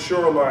along the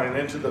shoreline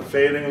into the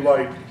fading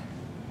light,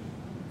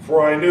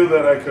 for I knew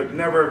that I could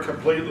never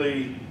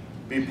completely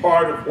be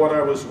part of what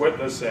I was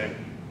witnessing,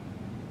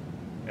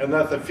 and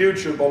that the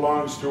future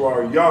belongs to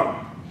our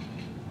young.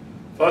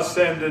 Thus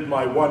ended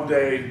my one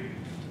day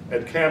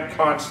at Camp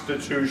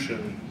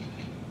Constitution,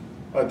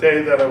 a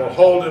day that I will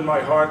hold in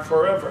my heart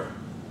forever.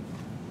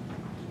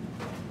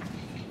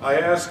 I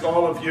ask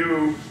all of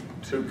you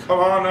to come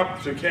on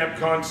up to Camp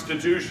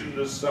Constitution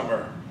this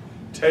summer.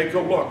 Take a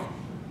look.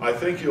 I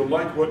think you'll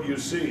like what you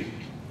see.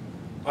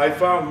 I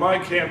found my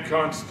Camp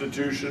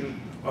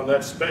Constitution on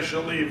that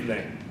special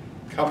evening.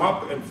 Come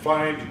up and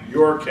find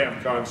your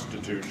Camp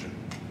Constitution.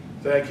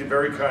 Thank you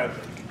very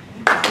kindly.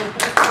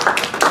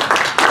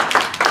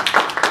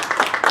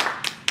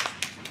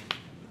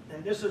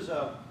 And this is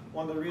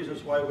one of the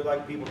reasons why we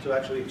like people to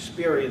actually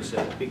experience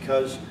it,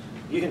 because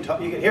you can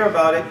hear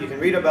about it, you can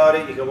read about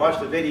it, you can watch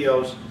the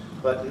videos,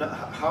 but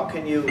how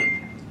can you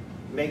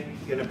make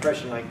an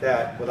impression like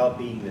that without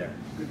being there?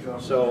 Good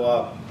job.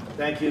 So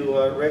thank you,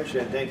 Rich,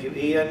 and thank you,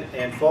 Ian.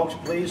 And folks,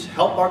 please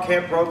help our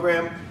camp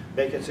program,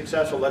 make it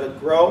successful, let it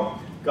grow.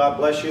 God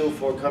bless you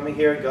for coming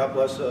here. God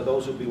bless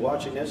those who will be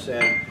watching this.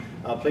 And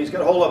please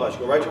get a hold of us.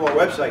 Go right to our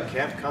website,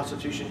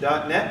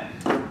 campconstitution.net,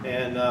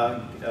 and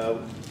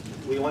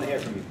we want to hear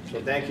from you.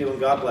 So thank you and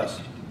God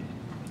bless.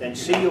 And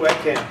see you at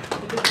camp.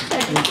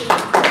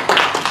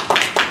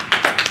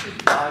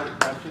 I have a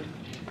question.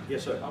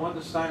 Yes, sir. I want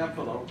to sign up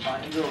for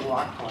the indoor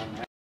rock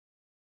climb.